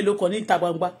ẹ̀wọ̀n ọjọ́ mélòó kan ní ìta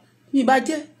gbangba, mi ìbá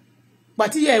jẹ.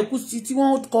 Pàtí yẹ ẹ̀kú tí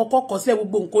wọ́n kọ́kọ́ sílẹ̀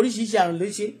gbogbo nǹkan oríṣiríṣi àrùn ló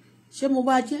ṣe mo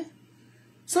bá jẹ́.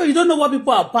 So you don't know what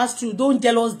people have passed through. Don't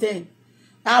jealous them.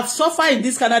 I have suffered in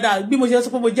this Canada. Bí mo ṣe sọ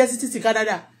pé mo jẹ́ citizen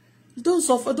Canada. Don't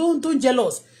suffer. Don't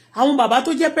jealous. Àwọn bàbá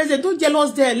tó jẹ́ president, don't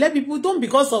jealous them. Let people don't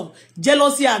because of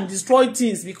jealousy and destroy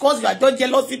things because you are just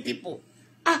jealousy people.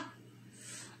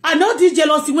 And not this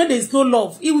jealousy when there is no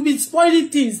love. It will be spoiling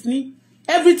things.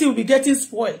 Everything will be getting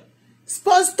spoiled.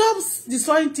 Stop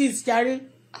destroying things, Jerry.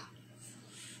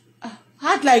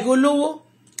 Act like Olowo.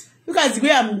 Look at the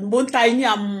way I'm bone tiny,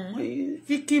 I'm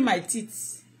picking my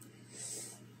teeth.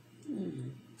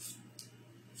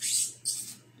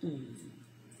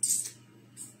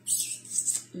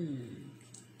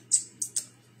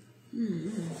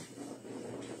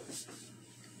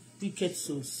 Wicked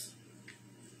souls.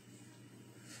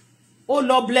 Oh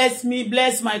Lord, bless me,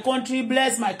 bless my country,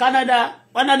 bless my Canada.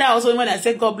 Canada also, when I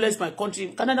say God bless my country,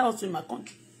 Canada also in my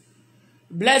country.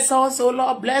 Bless us, oh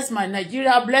Lord, bless my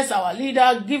Nigeria, bless our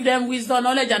leader, give them wisdom,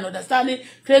 knowledge, and understanding.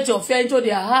 Create your fear into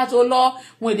their heart, oh Lord.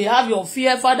 When they have your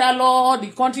fear, Father, Lord,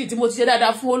 the country tí mo ti ṣe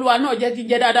dáadáa fún Olúwa náà jẹ́ kí n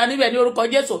jẹ́ dáadáa níbẹ̀ ní orúkọ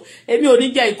Jésù. Èmi ò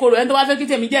ní jẹ́ ìkorò, ẹni tó bá fẹ́ kí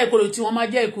tèmi jẹ́ ìkorò tí wọ́n máa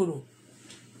jẹ́ ìkorò.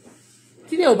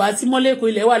 Tí lè ò bá sí mọ́lé Èkó,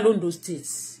 ilẹ̀ wà l'Ondo State,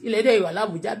 ilẹ̀ dẹ̀ wà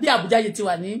l'Abuja, bí Abuja yìí ti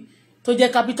wà ní tó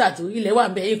jẹ́ capital tó, ilẹ̀ wà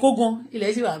ńbẹ̀, Èkó gan,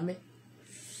 ilẹ̀ sì wà ńbẹ̀.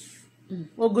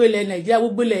 Gbogbo ilẹ̀ Nàìjíríà,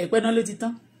 gbogbo ilẹ̀ ìpẹ́ náà ló ti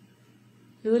tán.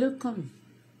 Èwo ló kàn mí?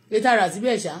 Ètò ara àti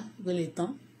bẹ́ẹ̀ ṣá kò lè tán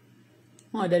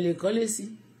wọn ọ̀dẹ̀ lè kọ́lé sí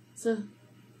so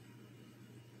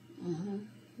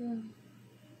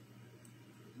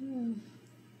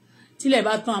tílẹ̀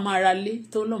bá tán a máa ra lé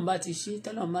tó lọ́n bá ti ṣe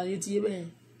tọ́lọ́n bá yé ti yé bẹ́ẹ̀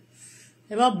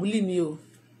ẹ má bully mi o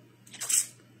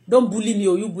don't bully me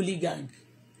o you bully gang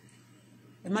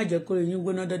ẹ má jẹ́ kó yín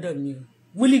gbóná dọ́dọ̀ mi o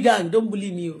bully gang don't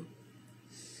bully me o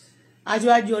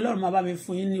aṣíwájú Ọlọ́run máa bá mi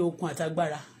fún yín ní okun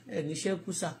àtagbára ẹ̀ níṣẹ́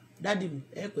kùsà dádì mi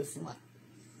ẹ pẹ́ fún wa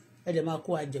ẹ̀dẹ̀ máa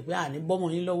kó àjẹ́ pé àní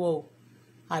bọ́mọ yín lọ́wọ́ o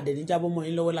àdẹ̀ níjà bọ́mọ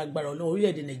yín lọ́wọ́ lágbára Ọlọ́run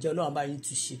orílẹ̀-èdè Nàìjíríà Ọlọ́run bá yín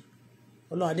tún ṣe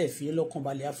Ọlọ́run á dẹ̀ fi lọ́kàn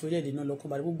balẹ̀ á fi orílẹ̀-èdè náà lọ́kàn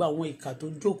balẹ̀ gbogbo àwọn ìkà tó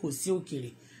jókòó sí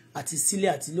òkèèrè àti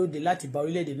sílẹ̀ àti lóde láti bà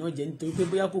orílẹ̀-èdè náà jẹ́ nítorí pé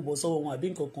bóyá kò bọ́ sọ́wọ́ wọn àbí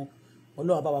nǹkan kan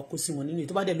Ọlọ́run á bá wa kó sí wọn nínú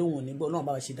tó bá dẹ̀ lóhùn ò ní gbọ́ Ọlọ́run á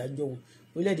bá wa ṣe ìdájọ́ wọn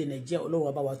orílẹ̀-èdè Nàìjíríà Ọlọ́run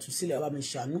á bá wa tú sílẹ̀ á bá mi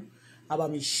ṣàánú á bá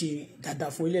mi ṣe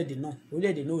dáadáa fún orílẹ̀-èdè náà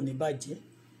ò ní bàjẹ́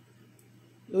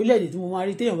orílẹ̀-èdè tí mo máa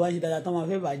rí téèyàn bá ń ṣe dáadáa tán máa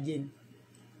fẹ́ bàjẹ́ ni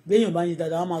béèyàn bá ń ṣe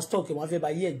dáadáa wọ́n máa stock ẹ̀ wọ́n fẹ́ bá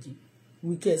yẹ̀ dín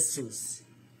wicked souls.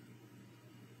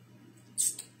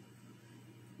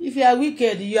 If you are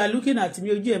wicked, you are looking at me,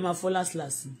 ojú ẹ máa fọ́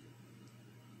last.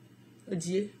 Ó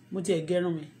di é, mo ti ẹ̀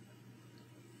gẹrun mi.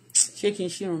 Ṣé kí n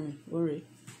ṣírun mi? Ó rè.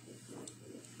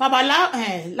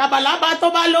 Labalábá tó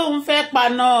bá lóun fẹ́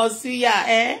paná síyà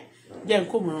ẹ́. Jẹ́ n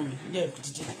kó mọ̀ràn mi, jẹ́ n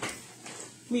jíjẹ.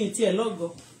 Mi ì tiẹ̀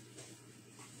lọ́gọ̀.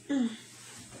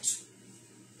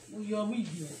 Mo yọ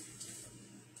wíìgì ẹ̀.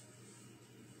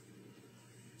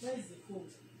 Where is the coat?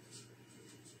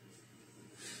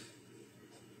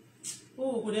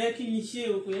 Kò dẹ́ kí n ṣe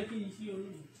o kò yẹ kí n ṣe orí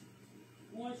mi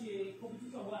wọ́n ṣe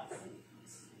competition wà fún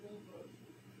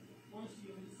wọ́n ṣe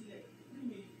omi sílẹ̀ nínú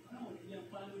mi àwọn ìdílé ń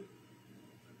pa lórí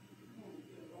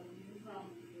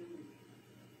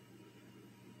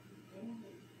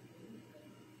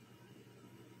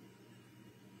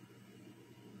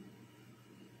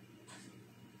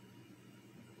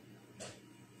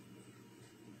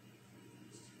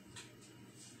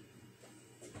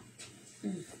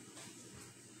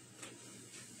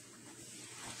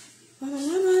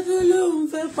Babalábá tó lóun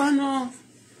fẹ́ paná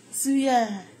síyà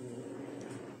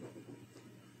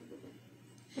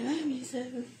ẹ̀rọ mi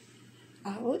sẹ́fẹ̀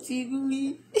àwọn ti kú rí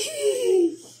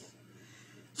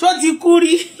ṣó ti kú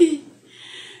rí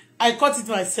I cut it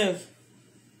myself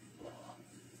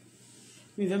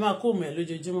mi fẹ́ máa kó mọ̀ ẹ́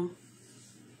lójoojúmọ́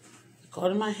I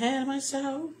cut my hair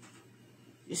myself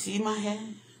you see my hair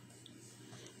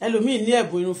ẹlòmíì ní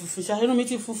ẹ̀bùn irun funfun ṣá irun mi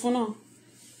ti funfun náà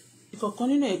ìkọ̀kan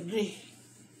nínú ẹ̀ grey.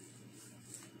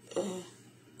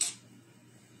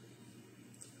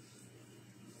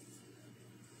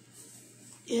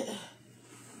 Yeah.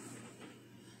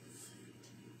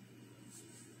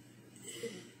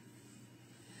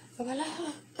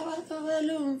 Babalábá tó bá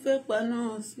lóun fẹ́ paná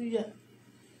síyà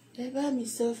ẹ bá mi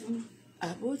sọ fún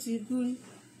àbó ti gúrí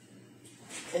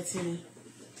ẹ ti ní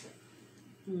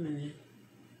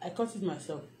I cut it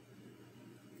myself.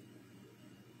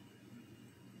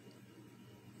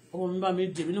 Ọmọ mi bá mi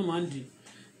dè mí náà máa ń dè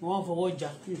wọ́n fọwọ́ jà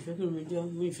mi ìfẹ́ kí mi jẹ́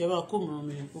mi ìfẹ́ máa kó mìíràn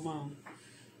mi kó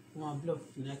máa block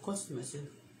and I cut it myself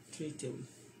straight away.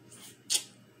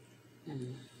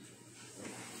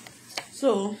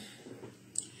 So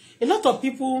a lot of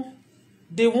people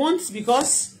they want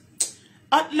because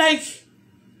like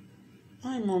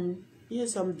hi mommy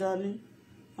yes I'm darling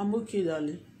I'm okay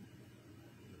darling.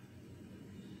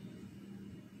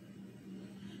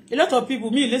 A lot of people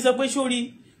mi lè sọ pé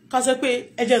sórí ká sọ pé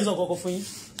ẹ jẹ́ n sọ kọ̀kọ̀ fún yín.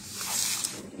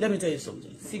 Let me tell you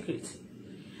something secret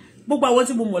gbogbo àwọn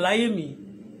tí mo mọ̀ láyé mi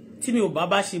tí mi ò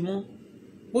bá ṣe mọ́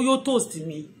bóyá ó toast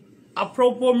mi I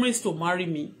promise to marry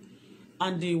me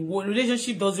and the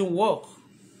relationship doesn't work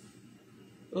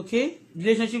okay the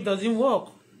relationship doesn't work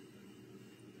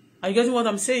are you getting what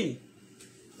I'm saying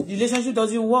the relationship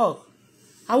doesn't work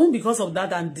I won't because of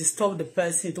that and disturb the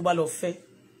person tó bá lọ fẹ́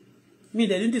mi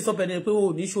dẹ̀ ní disturb ẹni pé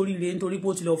o ní ṣoríire nítorí pé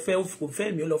ó ti lọ fẹ́ kò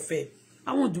fẹ́ mi ó lọ fẹ́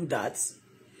I won't do that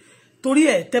torí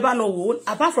ẹ̀ tẹ́ bá lọ wò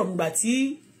apart from ìgbà tí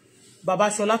bàbá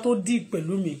Ṣọlá tó dì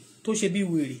pẹ̀lú mi tó ṣe bí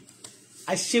wèrè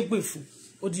àṣegbè fún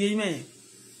ó di eyín mẹ́rin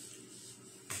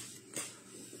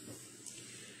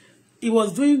he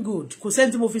was doing good kò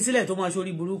sẹ́ni tí mo fi sílẹ̀ tó máa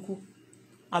ṣorí burúkú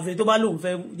àfẹ́ tó bá lóun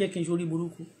fẹ́ jẹ́ kí n ṣorí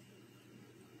burúkú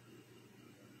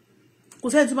kò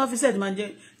sẹ́ni tí máa fi sílẹ̀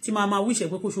tí máa wíṣẹ̀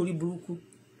pé kó ṣorí burúkú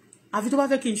àfi tó bá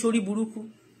fẹ́ kí n ṣorí burúkú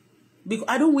because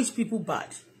I don't wish people bad.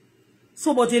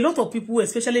 So, but a lot of people,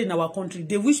 especially in our country,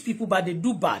 they wish people bad, they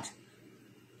do bad.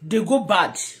 They go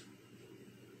bad.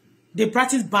 They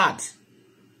practice bad.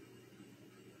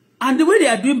 And the way they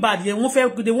are doing bad, they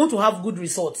want to have good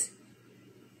results.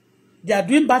 They are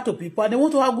doing bad to people and they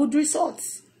want to have good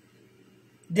results.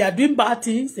 They are doing bad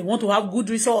things, they want to have good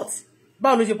results.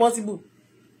 How is it possible?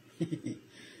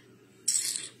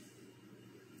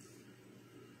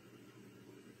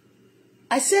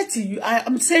 I said to you,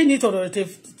 I'm saying it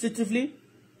authoritatively.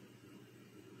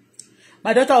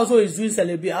 My daughter also is doing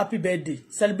celebrate happy birthday.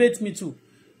 Celebrate me too.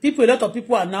 A lot of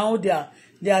people are now they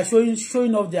are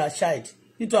showing off their child.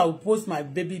 Into I will post my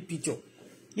baby picture.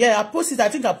 Yeah, I posted. I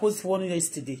think I posted one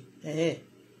yesterday.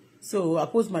 So I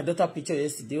posted my daughter picture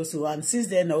yesterday also, and since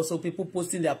then also people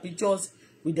posting their pictures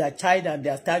with their child and they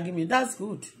are tagging me. That's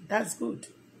good. That's good.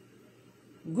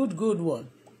 Good one.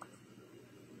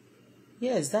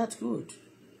 Yes, that's good.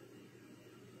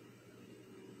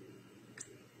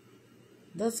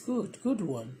 That's good. Good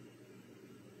one.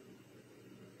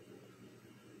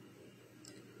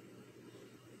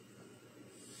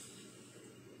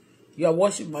 You are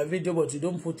watching my video, but you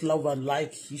don't put love and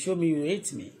like. You show me you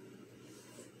hate me.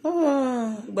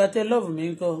 But they love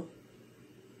me. Go.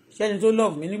 Ṣé tó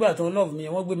love me. Nígbà tó love me.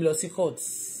 Wọ́n gbé mi lọ sí court.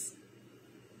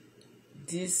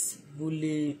 This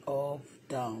bullying up,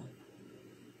 down.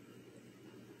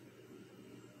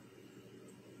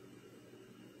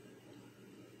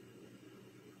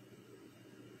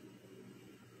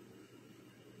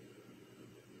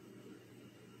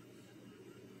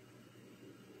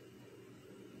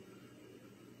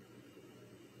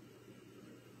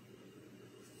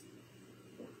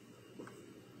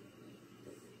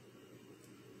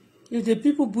 If the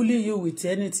people bully you with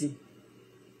anything,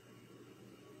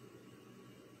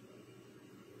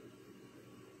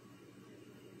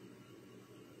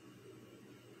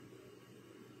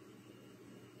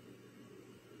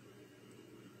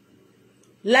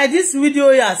 like this video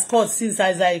has caused since I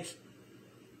was like,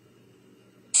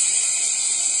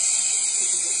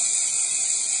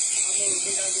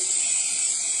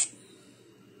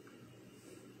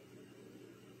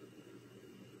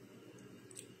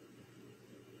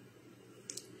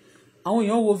 àwọn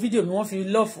èèyàn wo fídíò mi wọ́n fi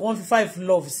 5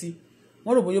 love sí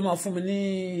wọ́n rò bóyá máa fún mi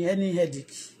ní any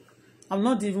headache. I'm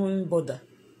not even bother.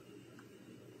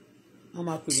 wọ́n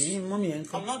máa pè mí mọ́mì yẹn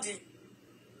kan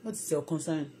what is your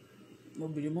concern? mo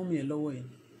bèrè mọ́mì yẹn lọ́wọ́ yẹn.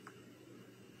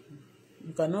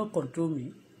 You cannot control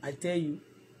me. I tell you,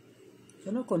 you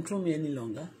cannot control me any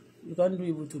longer. You can't do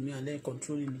evil to me and then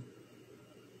controlling me.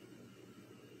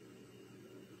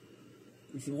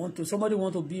 If you want to, somebody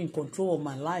want to be in control of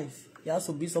my life, it has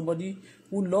to be somebody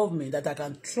who love me, that I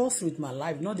can trust with my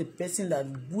life, not the person that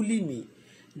bully me,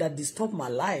 that disturb my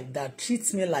life, that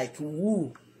treats me like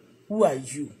who are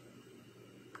you?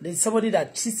 There's somebody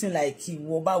that treats me like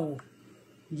who.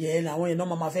 Yeah, now when you know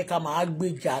mama fẹ́ ká máa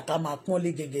gbéjà ká máa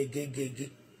pọ́nlé gẹ́gẹ́gẹ́gẹ́.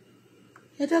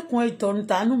 Ẹ dákun ẹ tọrun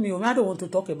tàánú mi o, I don't want to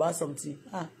talk about something.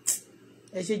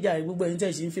 Ẹ ṣe jàre gbogbo ẹ̀yin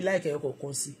tẹ́ ṣe ń fi like ẹ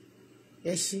kọ̀ọ̀kan sí.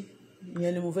 Ẹ ṣe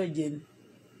ìyẹn ni mo fẹ́ jẹ ni.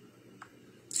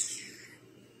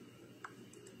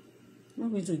 I'm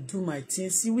going to do my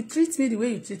things. You will treat me the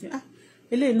way you treat me.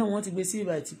 Eléyìí náà wọ́n ti gbé sí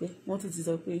ibà tipẹ́. Wọ́n tún ti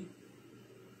sọ pé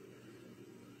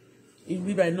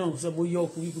ibi báyìí náà sọ bó yọ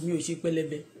ọkùnrin mi ò ṣe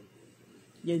pẹlẹbẹ.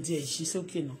 Yẹ di ẹ̀ ṣí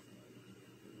sókè náà.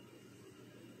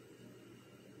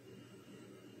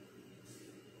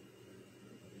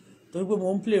 Torí pé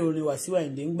mo ń play orin Wasiu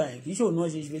Ayinde ń gbà yẹn kì í ṣòun náà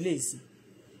ṣe ṣe léèsì.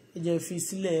 Ẹ jẹ́ fi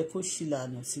sílẹ̀ kó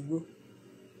ṣìlànà sígbó.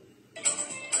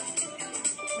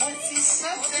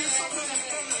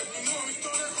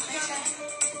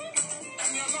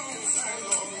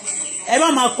 Ẹ má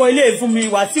máa kọ ilé fún mi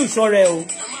Wasiu ṣọ́rẹ́ o.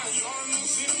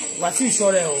 Wasiu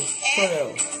ṣọ́rẹ́ o. Ṣọ́rẹ́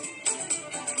o.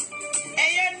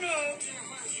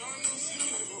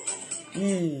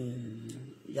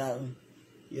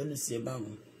 Yọ́nù sí ẹ bá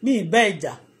wọn. Mi ì bẹ́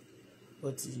ìjà.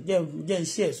 But jẹ́ ń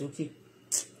ṣe ẹ̀ sókè.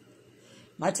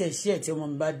 Má tiẹ̀ ṣe ẹ̀ tí ọmọ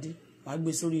mi bá dé. Má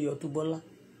gbé sórí Auto-Bola.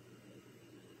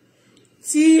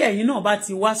 Tí ẹ̀yin náà bá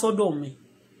ti wá sọ́dọ̀ mi.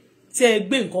 Tí ẹ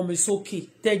gbé nǹkan mi sókè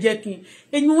tẹ́ jẹ́ kí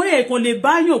ẹ̀yin wọn ẹ̀kan lè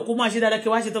bá yàn kó máa ṣe dáadáa kí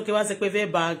wá ṣe tó kí wá ṣe pé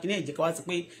fẹ́ bá kíní ẹ̀jẹ̀ kí wá ṣe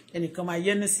pé ẹnìkan máa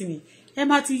yẹ́nu sí mi ẹ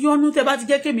máa ti yọ́nú tẹ́ bá ti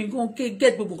jẹ́ kémi gan ké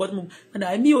get gbogbo nǹkan tí mo padà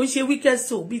èmi ò ṣe wicked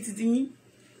soul bíi titi yín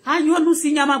á yọ́nú sí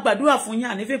yín á máa gbàdúrà fún yín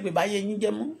ànífẹ́ pé báyé yín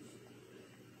jẹ́ mọ́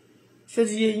ṣó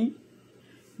ti yé yín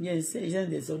yẹn iṣẹ́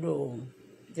ìdẹ̀ sọ́dọ̀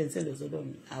jẹ́ iṣẹ́ ìdẹ̀ sọ́dọ̀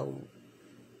mi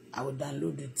I will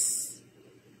download it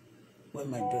when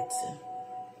my daughter.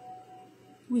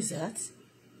 Who is that?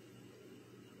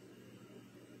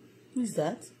 Who is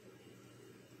that?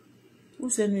 Who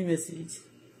sent me a message?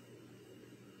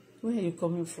 Where are you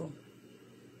coming from?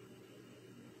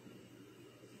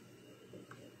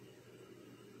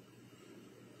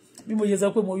 Bí mo yẹ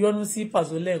sọ pé mo yọ́nú sí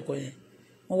pàṣọ lẹ́ẹ̀kan yẹn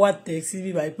wọ́n wá tẹ̀ sí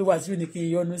bíbá pé Wàsíù ní kí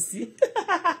n yọ́nú sí.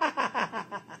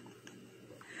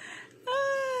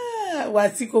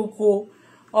 Wàsíù kókó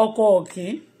ọkọ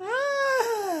ọ̀kín.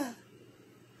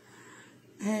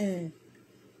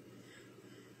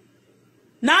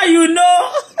 Now you know.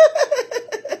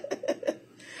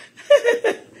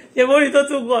 Ṣé mo rí tó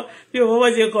tún kọ bí o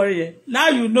mọ̀ ṣe kọrin yẹn. Now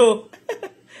you know.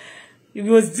 You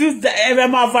go do that. Ẹ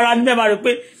máa fara ní mẹ́ma rẹ̀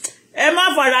pé ẹ má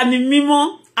fara ní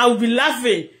mímọ́. I will be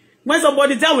laughing. When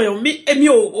somebody tell me èmi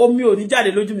ò ní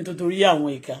jáde lójú mi tó torí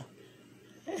àwọn ìka.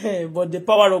 But the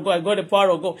power of God, I got the power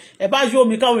of God. Ẹ bá show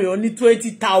mi káwọn èèyàn ní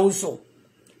 20,000.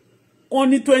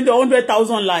 Only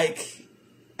 100,000 like.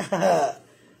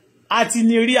 Àti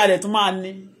ní rí àdẹ̀ tó máa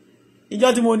ní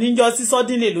ìjọ tí mo ní ìjọ sí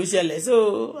suddenly ló ṣẹlẹ̀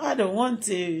so I don't want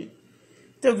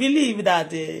to believe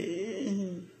that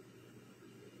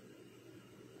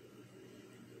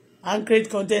and create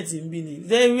content in Benin.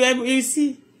 Then you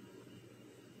see.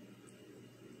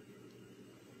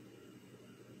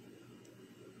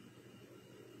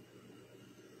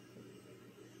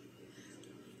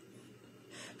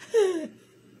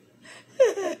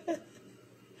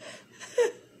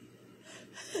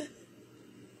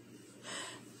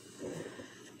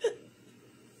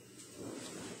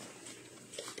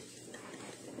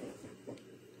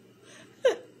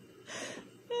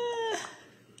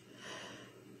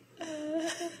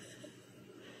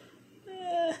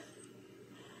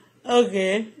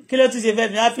 Okay, kí ló tún ṣe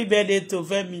Fẹ́mi? Happy birthday to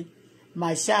Fẹ́mi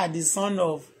Masha, the son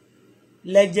of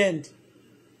legend.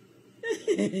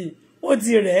 Ó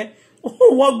ti rẹ̀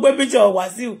wọ́n gbé picture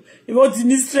Wàsíù ìwọ ti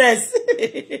ní stress.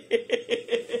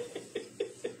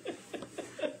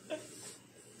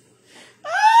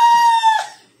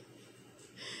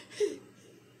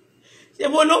 Ṣé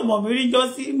mo ló mọ̀ mí rí jọ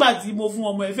sí nígbà tí mo fún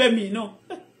ọmọ ẹ̀fẹ́ mi náà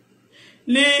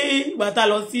ní ìgbà tá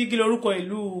lọ sí kí lorúkọ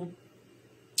ìlú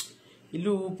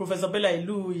Professor Bella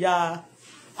ìlú ìyá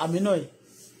Amina yìí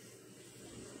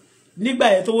nígbà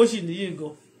yẹn tó wó sì níyì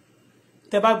gan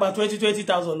tẹ́ bá gba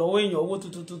 20,000 lọ́wọ́ èèyàn owó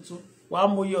tuntun wàá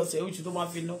mú iye ọ̀sẹ̀ oṣù tó máa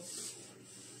fi ná.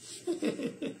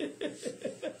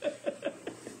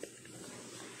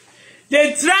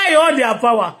 They try all their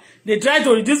power. They try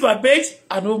to reduce my page,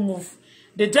 I don't move.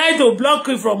 They try to block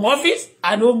me from office,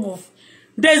 I don't move.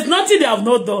 There's nothing they have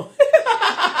not done.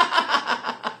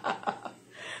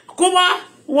 Kuma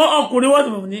wọ́n ọkùnrin wọ́n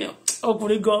tó ní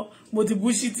ọkùnrin gan mo ti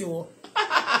bullshit wọn.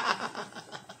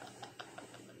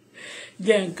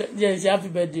 Jẹ́ happy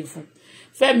birthday fún.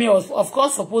 Femi of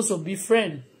course supposed to be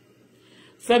friend.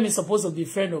 Femi supposed to be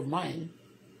friend of mine.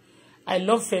 I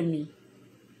love Femi.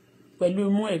 Pẹ̀lú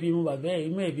imú ẹ̀bí mú bàbá ẹ̀,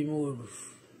 imú ẹ̀bí mú òrù.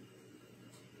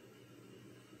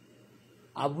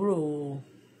 Àbúrò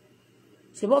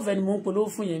ṣe bọ́ fẹ́ ni mo ń polówó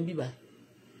fún yẹn bíbá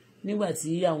nígbà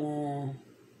tí àwọn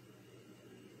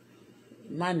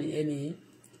mani ẹni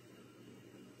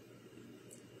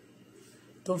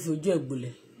tó fi ojú ẹ̀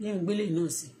gbolẹ̀ yẹn gbélé náà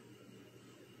sí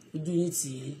ojú yín tì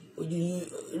í ojú yín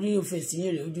rí òfèsì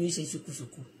yín rẹ̀ ojú yín ṣe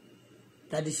ṣùkùṣùkù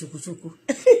tàbí ṣùkùṣùkù.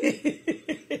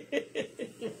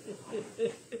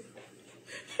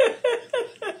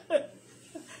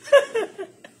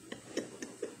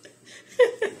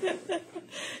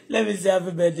 Let me say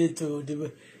happy birthday to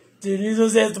the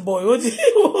innocent boy.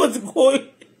 What going?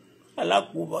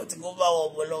 Alakuba to go back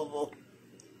over.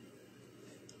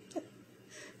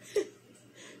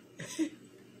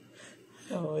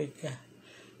 Oh my God.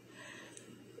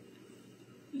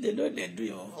 They know they do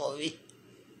it for me.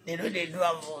 They know they do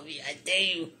it for me. I tell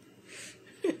you.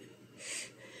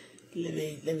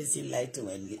 Let me see light to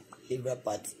my liver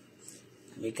part.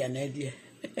 Make an idea.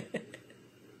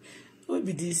 What will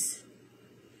be this?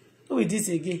 What will this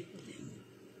again?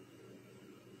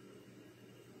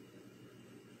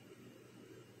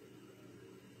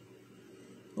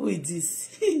 Who is this?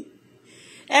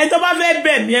 Ẹ tó bá fẹ́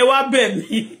bẹ̀ mí ẹ wá bẹ̀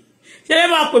mí. Ṣé ẹ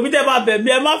máa pè mí tẹ́ bá bẹ̀ mí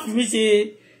ẹ má fi mí ṣe,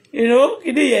 you know,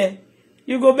 kíni yẹn.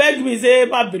 You go beg me say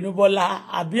má bínú Bọ́lá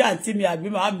àbí àǹtí mi àbí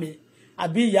màmí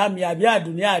àbí ìyá mi àbí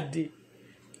Àdùnní Àdè.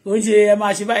 Ó ń ṣe ẹ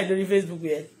máa ṣe báyìí lórí Facebook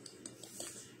yẹn.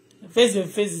 Face to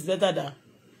face is better than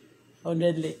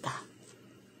 100 later.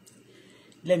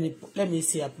 Let me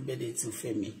say happy birthday to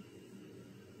Femi.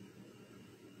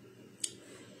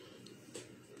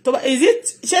 Is it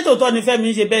ṣé tòótọ́ ni Fẹ́mi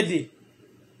ń ṣe birthday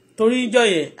torí ìjọ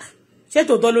yẹn ṣé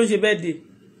tòótọ́ ló ń ṣe birthday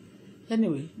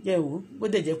anyway jẹ́ ìwò bó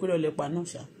dẹ̀ jẹ́ pé lọ́lẹ̀ pa náà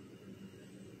ṣá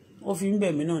ó fi ń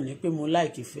bẹ̀ mí náà ní pé mo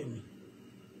like Fẹ́mi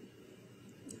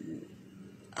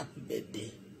happy birthday.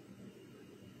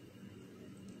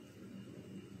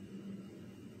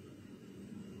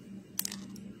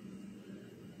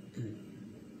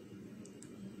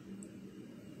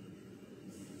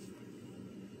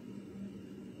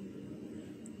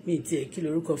 Mi ti ẹ̀ kí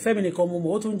lorúkọ Fẹ́mi nìkan mo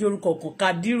mọ̀ ó tún jẹ́ orúkọ kan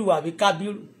Kadiru àbí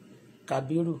Kabiru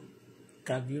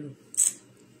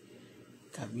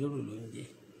ló ń jẹ́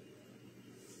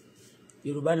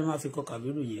Yorùbá ni máa fi kọ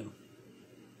Kabiru yẹn o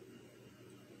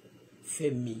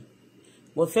Fẹ́mi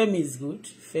but Fẹ́mi is good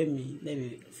Fẹ́mi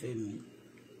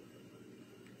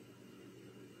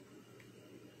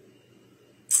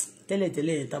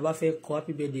tẹ́lẹ̀tẹ́lẹ̀ yẹn tá a bá fẹ́ kọ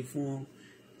happy birthday fún wọn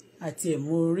àti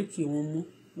ẹ̀mú oríkì wọn mú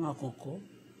wọn àkọ́kọ́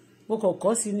mo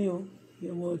kọ̀ọ̀kọ́ sí ni o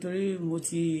torí mo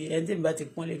ti ẹni tí mi bá ti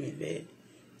pọ́n lè mi fẹ́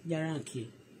yáráǹkì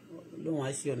lóhun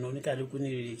á sí ọ̀nà oníkàlùkù ní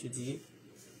rere tó ti yé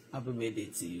happy birthday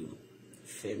to you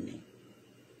Fẹ́mi.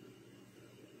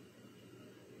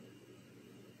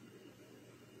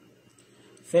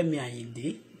 Fẹ́mi Àyìndé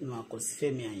ni màá kọ sí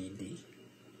Fẹ́mi Àyìndé.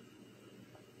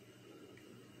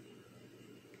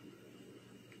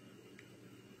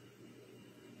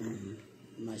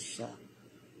 Masha.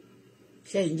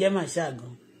 ṣé ń jẹ́ màṣá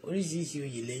gan oríṣiríṣi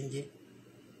oyè lẹ́ ń jẹ́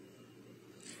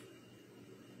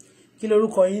kí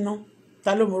lorúkọ yín ná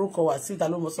ta ló mọ orúkọ Wàsíù ta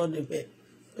ló mọ Sunday bẹ́ẹ̀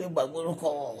ó gbàgbọ́ orúkọ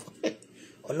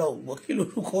Ọlọ́run gbọ́ kí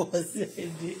lorúkọ Wàsíù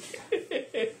ẹ̀dẹ́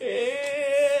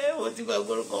mo ti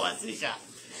gbàgbọ́ orúkọ Wàsíù ṣá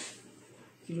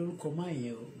kí lorúkọ máa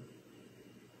yẹ o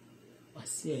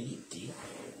Wàsíù Ẹ̀yìndé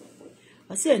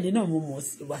Wàsíù Ẹ̀yìndé náà mo mọ̀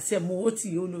Wàsíù mo ó tì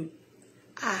ó lóyún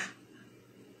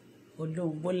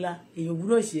Ọlọ́run Bọ́lá èèyàn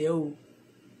gbúdọ̀ ṣe é o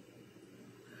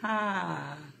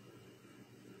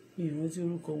mi ò rántí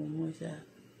orúkọ wọn mọ́ ṣá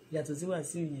yàtọ̀ sí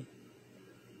Wàsíù yẹn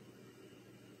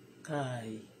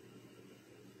káàyè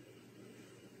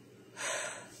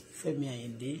Fẹ́mi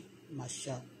Àyìndé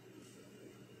Masha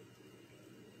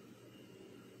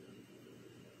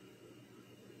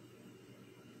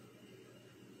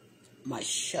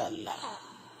Mashallah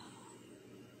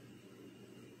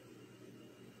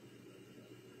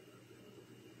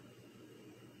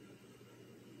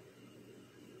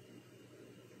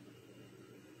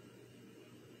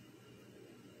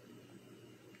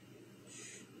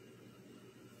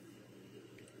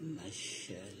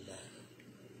Mashallah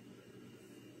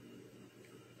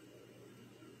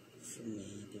for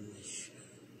me the Masha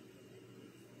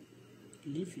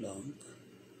live long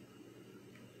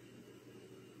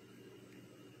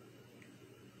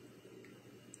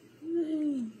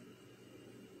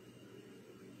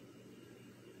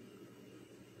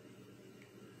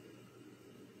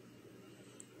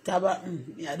Taba,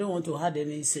 I don't want to add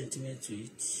any sentiment to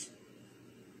it.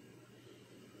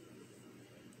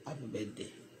 Happy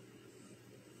birthday.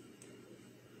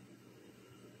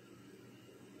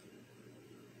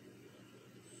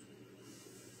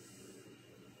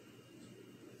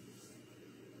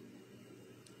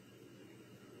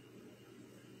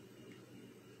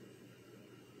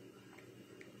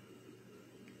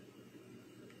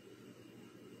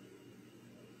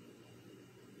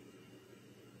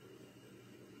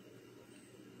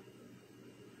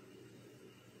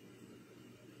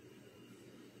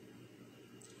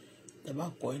 The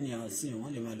back point here, see,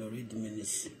 one of my already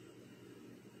diminished.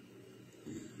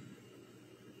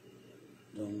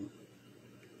 Don't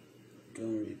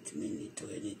read me to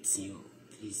anything.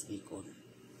 Please speak on.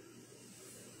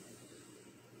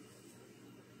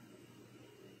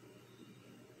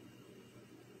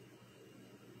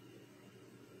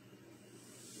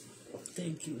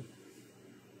 Thank you.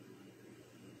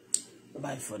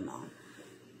 Bye for now.